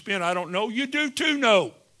money did you spend? I don't know. You do too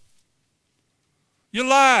know. You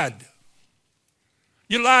lied.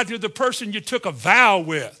 You lied to the person you took a vow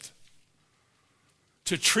with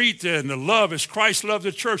to treat and to love as Christ loved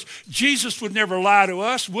the church. Jesus would never lie to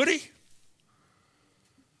us, would he?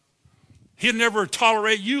 He'd never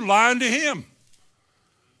tolerate you lying to him.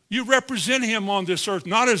 You represent him on this earth,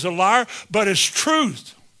 not as a liar, but as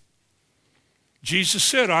truth. Jesus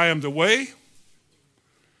said, I am the way,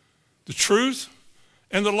 the truth,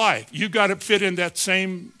 and the life. You've got to fit in that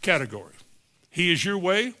same category. He is your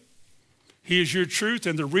way. He is your truth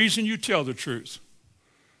and the reason you tell the truth.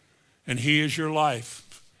 And he is your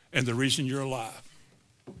life and the reason you're alive.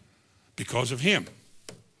 Because of him.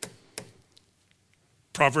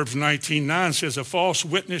 Proverbs 19:9 says, a false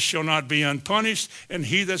witness shall not be unpunished, and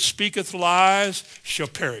he that speaketh lies shall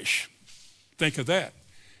perish. Think of that.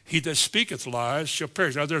 He that speaketh lies shall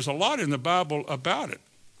perish. Now, there's a lot in the Bible about it.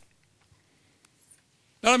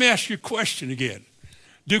 Now, let me ask you a question again.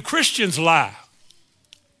 Do Christians lie?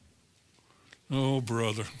 Oh,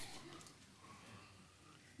 brother.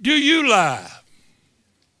 Do you lie?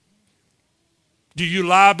 Do you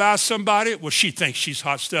lie about somebody? Well, she thinks she's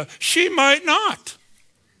hot stuff. She might not.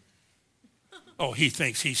 Oh, he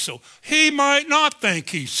thinks he's so. He might not think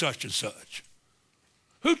he's such and such.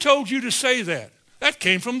 Who told you to say that? That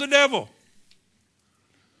came from the devil.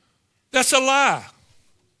 That's a lie.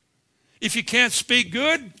 If you can't speak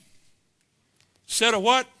good, said a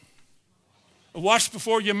what? Watch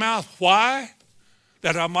before your mouth. Why?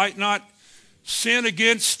 That I might not sin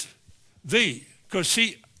against thee. Because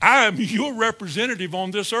see, I am your representative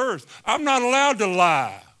on this earth. I'm not allowed to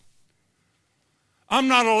lie. I'm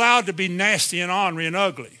not allowed to be nasty and ornery and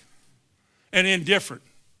ugly and indifferent.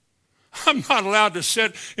 I'm not allowed to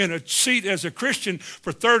sit in a seat as a Christian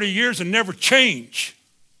for 30 years and never change.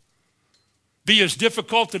 Be as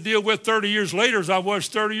difficult to deal with 30 years later as I was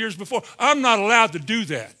 30 years before. I'm not allowed to do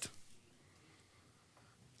that.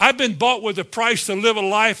 I've been bought with a price to live a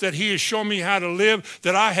life that he has shown me how to live,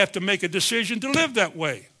 that I have to make a decision to live that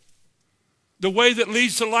way. The way that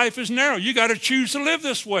leads to life is narrow. You got to choose to live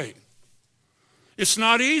this way. It's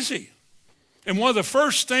not easy. And one of the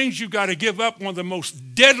first things you've got to give up, one of the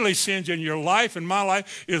most deadly sins in your life, in my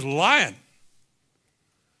life, is lying.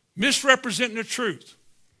 Misrepresenting the truth.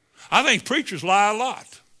 I think preachers lie a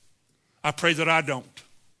lot. I pray that I don't.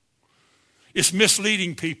 It's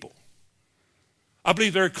misleading people. I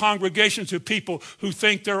believe there are congregations of people who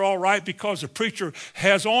think they're all right because the preacher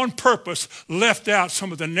has on purpose left out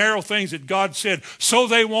some of the narrow things that God said so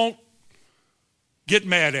they won't get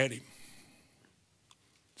mad at him.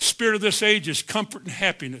 The spirit of this age is comfort and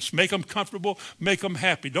happiness. Make them comfortable, make them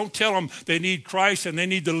happy. Don't tell them they need Christ and they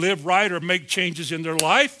need to live right or make changes in their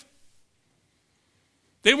life.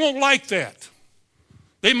 They won't like that.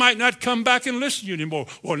 They might not come back and listen to you anymore.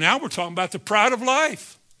 Well, now we're talking about the pride of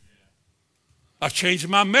life. I've changed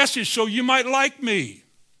my message so you might like me.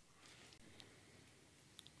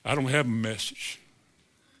 I don't have a message.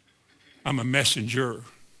 I'm a messenger.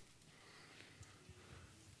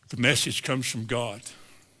 The message comes from God.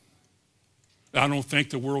 I don't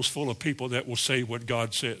think the world's full of people that will say what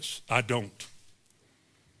God says. I don't.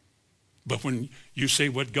 But when you say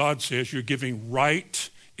what God says, you're giving right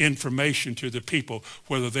information to the people,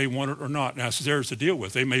 whether they want it or not. Now, so there's the deal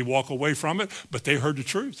with. They may walk away from it, but they heard the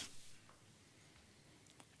truth.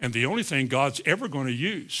 And the only thing God's ever going to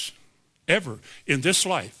use, ever, in this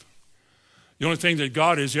life, the only thing that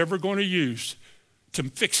God is ever going to use to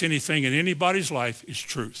fix anything in anybody's life is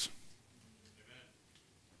truth.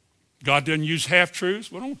 God doesn't use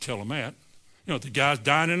half-truths? Well, don't tell him that. You know, the guy's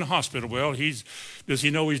dying in the hospital. Well, does he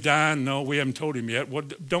know he's dying? No, we haven't told him yet. Well,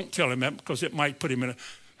 don't tell him that because it might put him in a...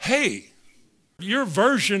 Hey, your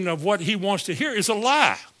version of what he wants to hear is a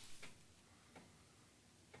lie.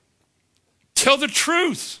 Tell the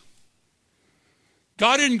truth.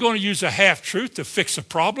 God isn't going to use a half-truth to fix a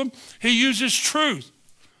problem. He uses truth.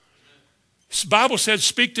 The Bible says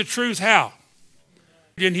speak the truth how?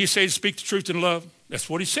 Didn't he say speak the truth in love? That's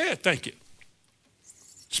what he said. Thank you.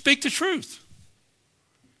 Speak the truth.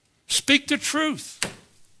 Speak the truth.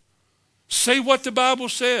 Say what the Bible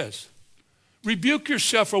says. Rebuke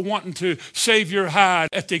yourself for wanting to save your hide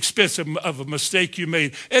at the expense of a mistake you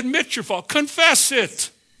made. Admit your fault. Confess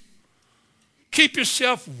it. Keep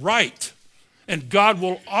yourself right. And God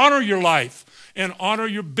will honor your life and honor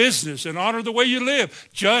your business and honor the way you live.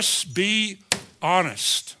 Just be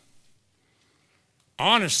honest.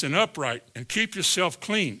 Honest and upright, and keep yourself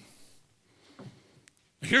clean.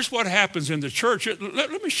 Here's what happens in the church.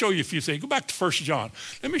 Let me show you a few things. Go back to 1 John.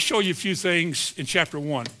 Let me show you a few things in chapter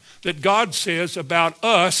 1 that God says about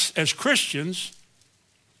us as Christians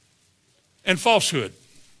and falsehood.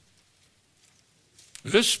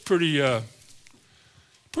 This is pretty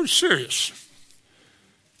serious.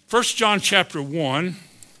 1 John chapter 1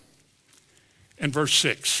 and verse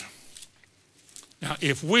 6. Now,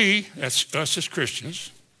 if we, that's us as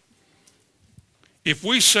Christians, if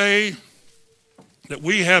we say that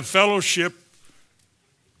we have fellowship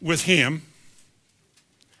with him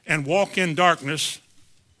and walk in darkness,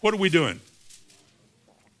 what are we doing?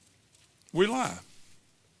 We lie.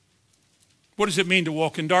 What does it mean to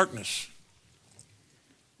walk in darkness?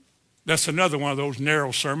 That's another one of those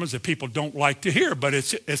narrow sermons that people don't like to hear, but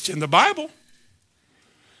it's in the Bible.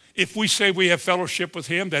 If we say we have fellowship with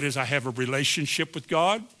him, that is, I have a relationship with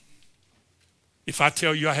God. If I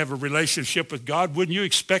tell you I have a relationship with God, wouldn't you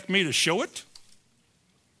expect me to show it?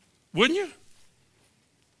 Wouldn't you?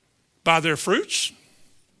 By their fruits,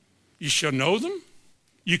 you shall know them.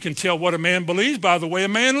 You can tell what a man believes by the way a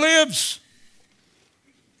man lives.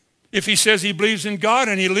 If he says he believes in God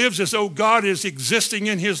and he lives as though God is existing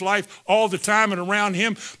in his life all the time and around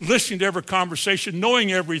him, listening to every conversation,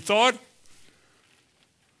 knowing every thought,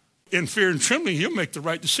 in fear and trembling, he'll make the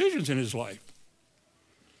right decisions in his life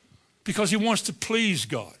because he wants to please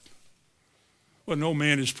God. Well, no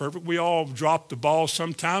man is perfect. We all drop the ball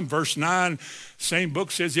sometime. Verse 9, same book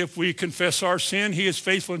says, if we confess our sin, he is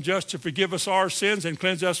faithful and just to forgive us our sins and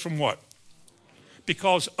cleanse us from what?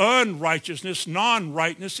 Because unrighteousness,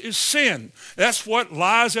 non-rightness is sin. That's what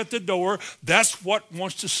lies at the door. That's what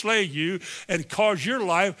wants to slay you and cause your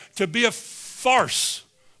life to be a farce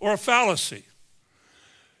or a fallacy.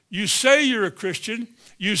 You say you're a Christian.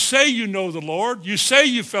 You say you know the Lord. You say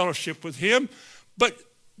you fellowship with him. But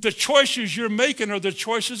the choices you're making are the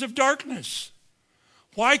choices of darkness.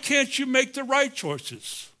 Why can't you make the right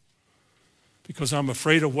choices? Because I'm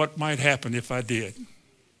afraid of what might happen if I did.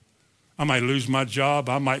 I might lose my job.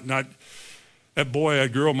 I might not, that boy or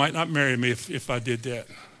girl might not marry me if I did that.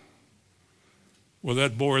 Well,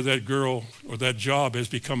 that boy or that girl or that job has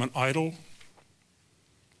become an idol.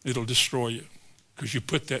 It'll destroy you because you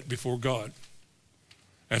put that before God.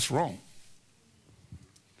 That's wrong.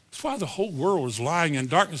 That's why the whole world is lying in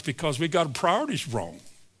darkness, because we got priorities wrong.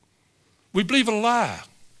 We believe a lie.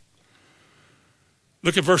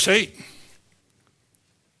 Look at verse 8.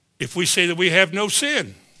 If we say that we have no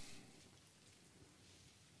sin,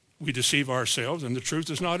 we deceive ourselves and the truth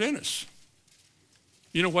is not in us.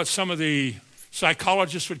 You know what some of the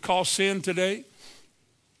psychologists would call sin today?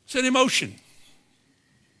 It's an emotion.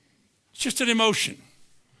 It's just an emotion.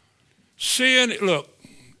 Sin, look,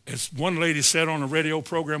 as one lady said on a radio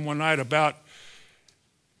program one night about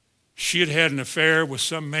she had had an affair with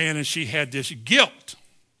some man and she had this guilt.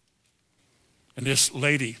 And this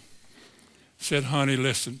lady said, honey,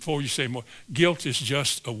 listen, before you say more, guilt is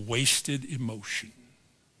just a wasted emotion.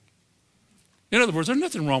 In other words, there's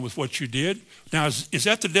nothing wrong with what you did. Now, is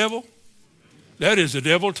that the devil? That is the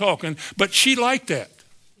devil talking. But she liked that.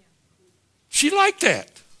 She liked that.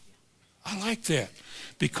 I like that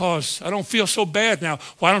because I don't feel so bad now.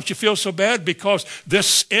 Why don't you feel so bad? Because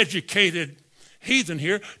this educated heathen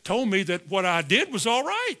here told me that what I did was all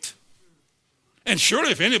right. And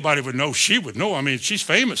surely if anybody would know, she would know. I mean, she's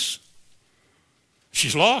famous.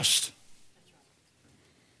 She's lost.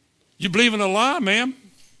 You believe in a lie, ma'am?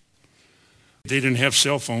 They didn't have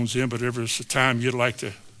cell phones then, but there was a time you'd like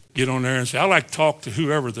to get on there and say, I like to talk to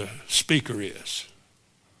whoever the speaker is.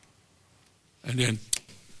 And then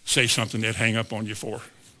say something they'd hang up on you for.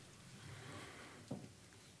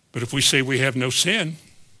 But if we say we have no sin,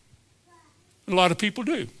 a lot of people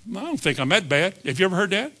do. I don't think I'm that bad. Have you ever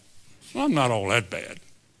heard that? Well, I'm not all that bad.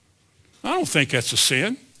 I don't think that's a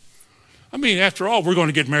sin. I mean, after all, we're going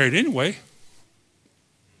to get married anyway.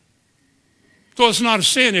 So it's not a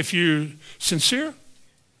sin if you're sincere.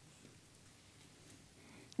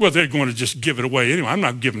 Well, they're going to just give it away anyway. I'm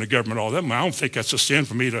not giving the government all that money. I don't think that's a sin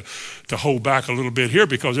for me to hold back a little bit here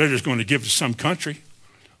because they're just going to give it to some country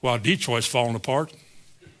while Detroit's falling apart.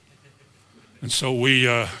 And so we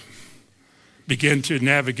begin to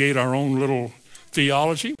navigate our own little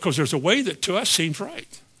theology because there's a way that to us seems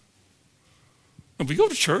right. And we go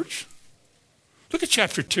to church. Look at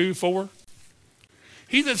chapter 2, 4.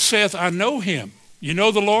 He that saith, I know him. You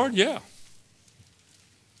know the Lord? Yeah.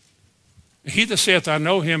 He that saith, I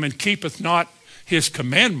know him, and keepeth not his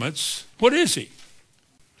commandments, what is he?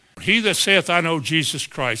 He that saith, I know Jesus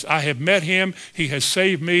Christ. I have met him. He has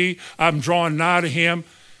saved me. I'm drawing nigh to him,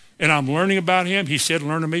 and I'm learning about him. He said,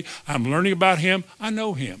 learn of me. I'm learning about him. I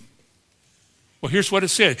know him. Well, here's what it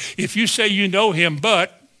said. If you say you know him,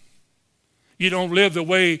 but you don't live the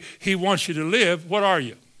way he wants you to live, what are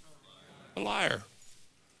you? A liar.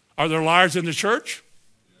 Are there liars in the church?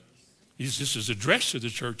 This is addressed to the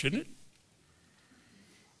church, isn't it?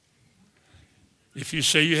 If you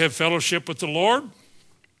say you have fellowship with the Lord,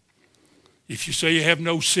 if you say you have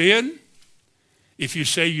no sin, if you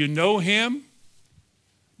say you know him,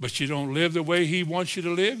 but you don't live the way he wants you to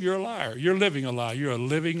live, you're a liar. You're living a lie. You're a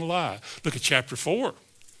living lie. Look at chapter 4.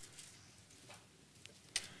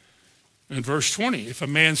 In verse 20, if a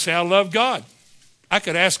man say, I love God. I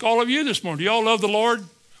could ask all of you this morning, do y'all love the Lord?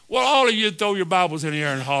 Well, all of you throw your Bibles in the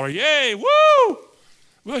air and holler, yay, woo!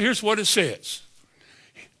 Well, here's what it says.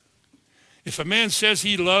 If a man says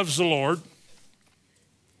he loves the Lord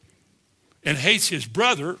and hates his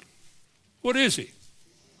brother, what is he?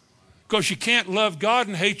 Because you can't love God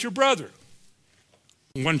and hate your brother.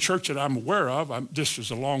 One church that I'm aware of, this was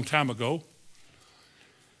a long time ago,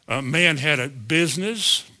 a man had a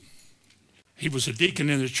business. He was a deacon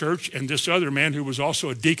in the church, and this other man who was also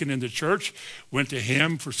a deacon in the church went to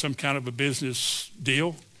him for some kind of a business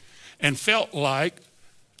deal and felt like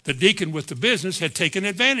the deacon with the business had taken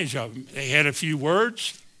advantage of him. They had a few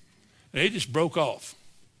words. They just broke off.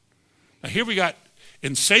 Now here we got,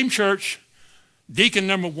 in the same church, deacon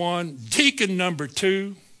number 1, deacon number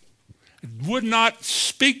 2 would not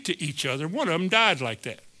speak to each other. One of them died like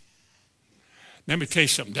that. Let me tell you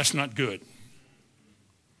something. That's not good.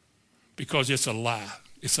 Because it's a lie.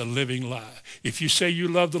 It's a living lie. If you say you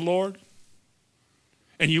love the Lord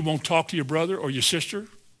and you won't talk to your brother or your sister,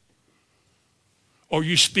 or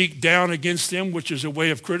you speak down against them, which is a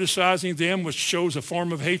way of criticizing them, which shows a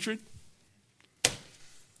form of hatred,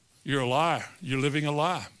 you're a liar. You're living a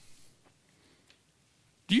lie.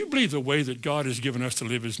 Do you believe the way that God has given us to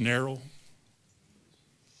live is narrow?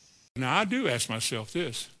 Now, I do ask myself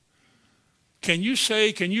this. Can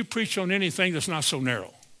you preach on anything that's not so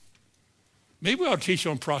narrow? Maybe I'll teach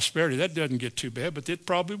on prosperity. That doesn't get too bad, but it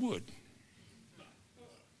probably would.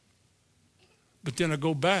 But then I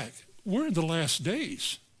go back. We're in the last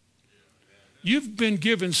days. You've been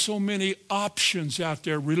given so many options out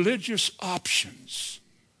there, religious options.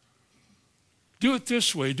 Do it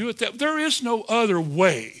this way, do it that. There is no other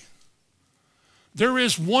way. There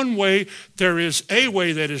is one way, there is a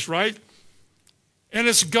way that is right, and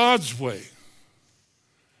it's God's way.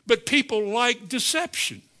 But people like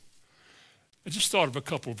deception. I just thought of a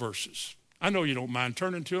couple of verses. I know you don't mind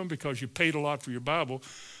turning to them because you paid a lot for your Bible.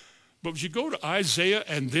 But would you go to Isaiah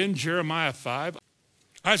and then Jeremiah 5?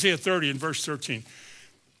 Isaiah 30 and verse 13.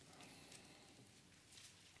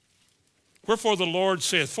 Wherefore the Lord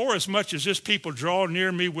saith, forasmuch as this people draw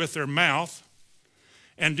near me with their mouth,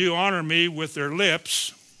 and do honor me with their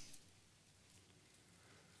lips,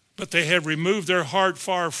 but they have removed their heart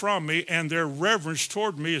far from me, and their reverence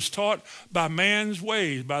toward me is taught by man's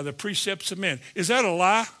ways, by the precepts of men. Is that a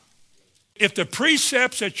lie? If the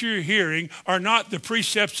precepts that you're hearing are not the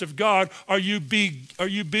precepts of God, are you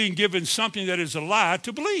being given something that is a lie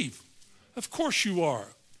to believe? Of course you are.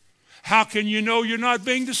 How can you know you're not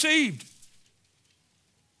being deceived?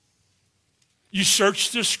 You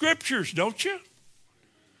search the scriptures, don't you?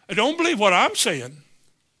 Don't believe what I'm saying.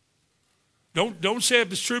 Don't say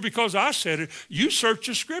if it's true because I said it. You search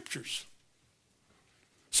the scriptures.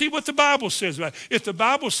 See what the Bible says about it. If the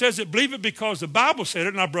Bible says it, believe it because the Bible said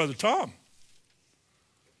it, not Brother Tom.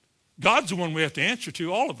 God's the one we have to answer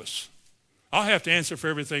to, all of us. I'll have to answer for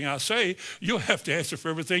everything I say. You'll have to answer for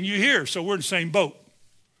everything you hear. So we're in the same boat.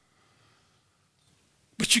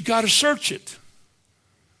 But you got to search it.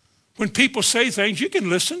 When people say things, you can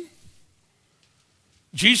listen.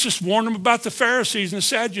 Jesus warned them about the Pharisees and the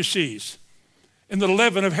Sadducees and the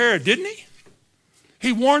leaven of Herod, didn't he?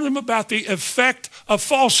 He warned them about the effect of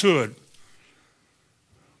falsehood.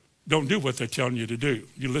 Don't do what they're telling you to do.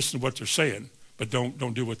 You listen to what they're saying, but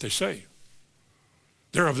don't do what they say.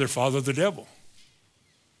 They're of their father, the devil.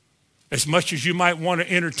 As much as you might want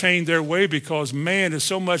to entertain their way because, man, it's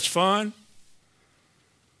so much fun.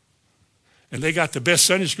 And they got the best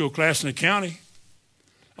Sunday school class in the county.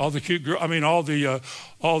 All the cute girls,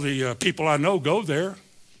 all the people I know go there.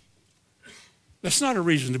 That's not a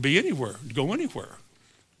reason to be anywhere, to go anywhere.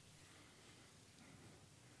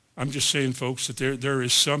 I'm just saying, folks, that there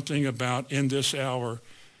is something about in this hour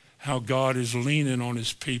how God is leaning on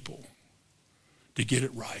his people to get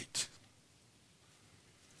it right.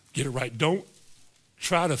 Get it right. Don't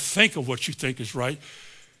try to think of what you think is right.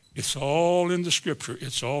 It's all in the scripture.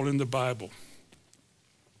 It's all in the Bible.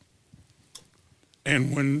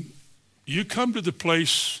 And when you come to the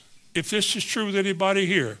place, if this is true with anybody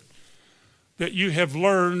here, that you have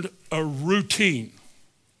learned a routine.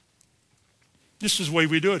 This is the way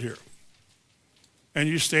we do it here. And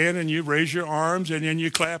you stand and you raise your arms and then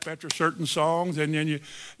you clap after certain songs and then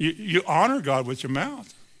you honor God with your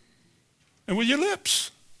mouth and with your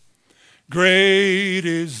lips. Great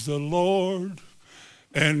is the Lord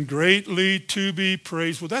and greatly to be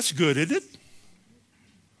praised. Well, that's good, isn't it?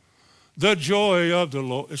 The joy of the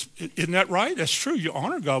Lord. Isn't that right? That's true. You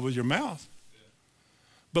honor God with your mouth.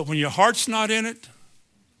 But when your heart's not in it,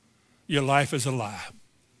 your life is a lie.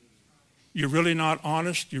 You're really not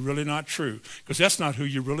honest. You're really not true. Because that's not who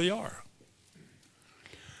you really are.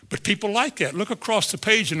 But people like that. Look across the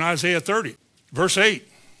page in Isaiah 30, verse 8.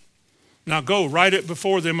 Now go, write it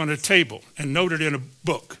before them on a table and note it in a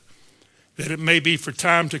book, that it may be for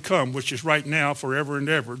time to come, which is right now, forever and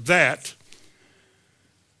ever, that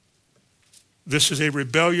this is a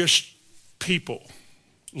rebellious people,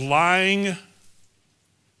 lying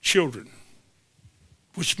children,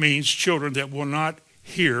 which means children that will not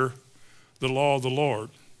hear the law of the Lord,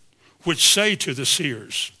 which say to the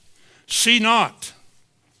seers, see not,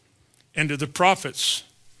 and to the prophets,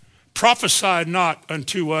 prophesy not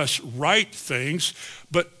unto us right things,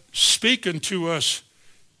 but speak unto us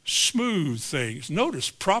smooth things. Notice,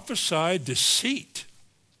 prophesy deceit.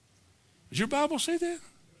 Does your Bible say that?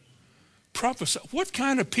 Prophesy. What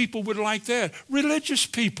kind of people would like that? Religious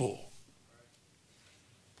people.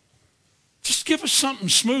 Just give us something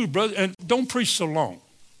smooth, brother, and don't preach so long.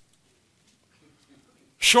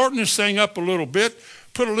 Shorten this thing up a little bit,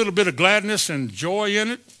 put a little bit of gladness and joy in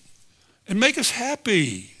it, and make us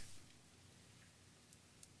happy.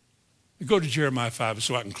 Go to Jeremiah 5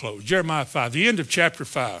 so I can close. Jeremiah 5, the end of chapter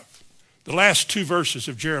 5, the last two verses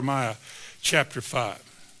of Jeremiah chapter 5.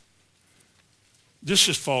 This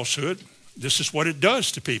is falsehood. This is what it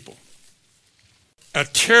does to people. A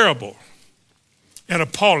terrible and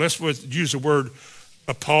appalling, let's use the word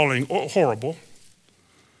appalling or horrible.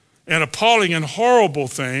 An appalling and horrible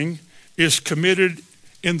thing is committed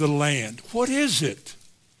in the land. What is it?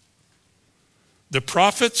 The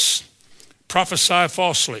prophets prophesy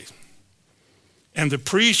falsely, and the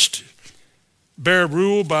priests bear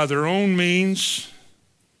rule by their own means,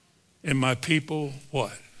 and my people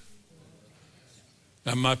what?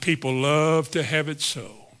 And my people love to have it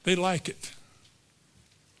so. They like it.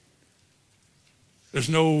 There's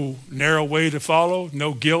no narrow way to follow,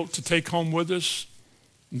 no guilt to take home with us,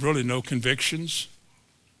 really no convictions.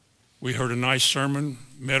 We heard a nice sermon,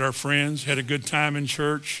 met our friends, had a good time in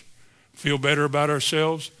church, feel better about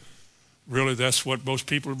ourselves. Really, that's what most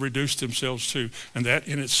people have reduced themselves to. And that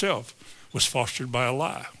in itself was fostered by a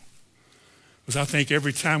lie. Because I think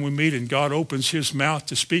every time we meet and God opens his mouth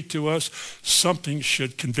to speak to us, something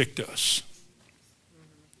should convict us.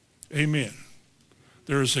 Amen.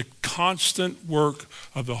 There is a constant work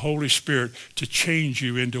of the Holy Spirit to change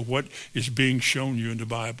you into what is being shown you in the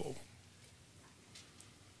Bible.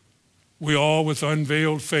 We all with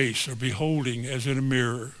unveiled face are beholding as in a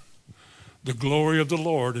mirror the glory of the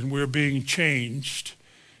Lord, and we're being changed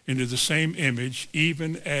into the same image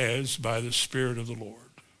even as by the Spirit of the Lord.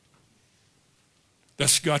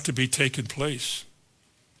 That's got to be taking place.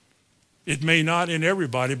 It may not in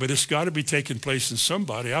everybody, but it's got to be taking place in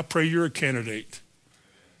somebody. I pray you're a candidate,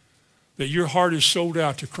 that your heart is sold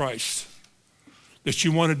out to Christ, that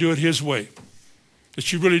you want to do it his way,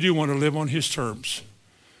 that you really do want to live on his terms,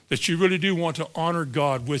 that you really do want to honor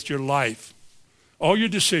God with your life, all your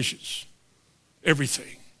decisions,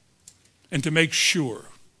 everything, and to make sure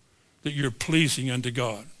that you're pleasing unto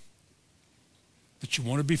God, that you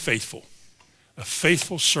want to be faithful, a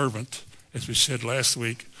faithful servant, as we said last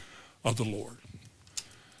week, of the Lord.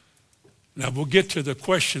 Now we'll get to the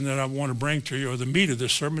question that I want to bring to you, or the meat of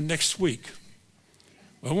this sermon, next week.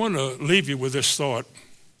 I want to leave you with this thought,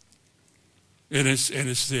 and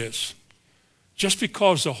it's this. Just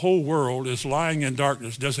because the whole world is lying in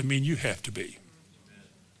darkness doesn't mean you have to be.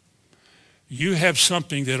 You have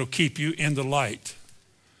something that'll keep you in the light.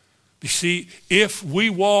 You see, if we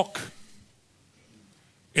walk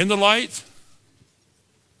in the light,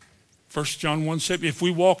 1 John 1:7, if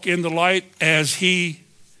we walk in the light as he,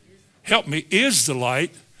 help me, is the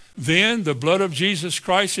light, then the blood of Jesus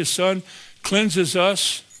Christ, his son, cleanses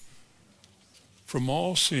us from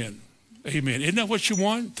all sin. Amen. Isn't that what you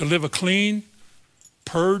want? To live a clean,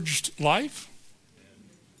 purged life?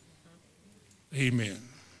 Amen.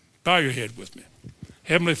 Bow your head with me.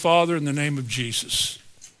 Heavenly Father, in the name of Jesus,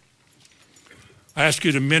 I ask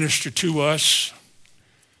you to minister to us,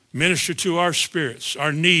 minister to our spirits,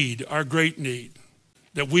 our need, our great need,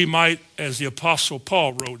 that we might, as the Apostle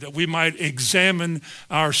Paul wrote, that we might examine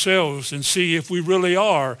ourselves and see if we really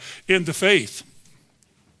are in the faith.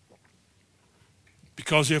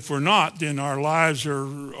 Because if we're not, then our lives are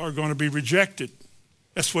going to be rejected.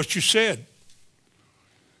 That's what you said.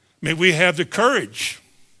 May we have the courage.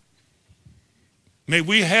 May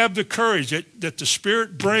we have the courage that the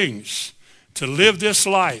Spirit brings to live this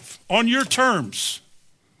life on your terms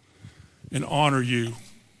and honor you.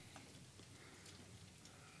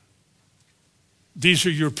 These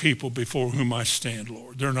are your people before whom I stand,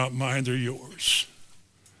 Lord. They're not mine, they're yours.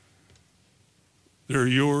 They're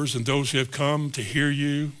yours, and those who have come to hear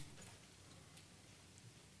you,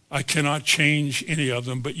 I cannot change any of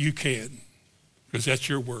them, but you can, because that's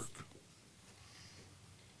your work.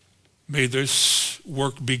 May this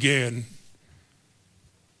work begin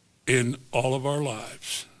in all of our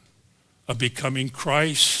lives of becoming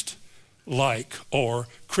Christ-like or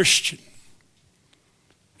Christian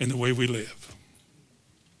in the way we live,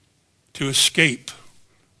 to escape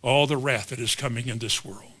all the wrath that is coming in this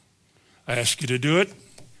world. I ask you to do it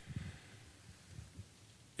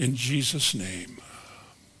in Jesus' name.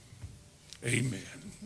 Amen.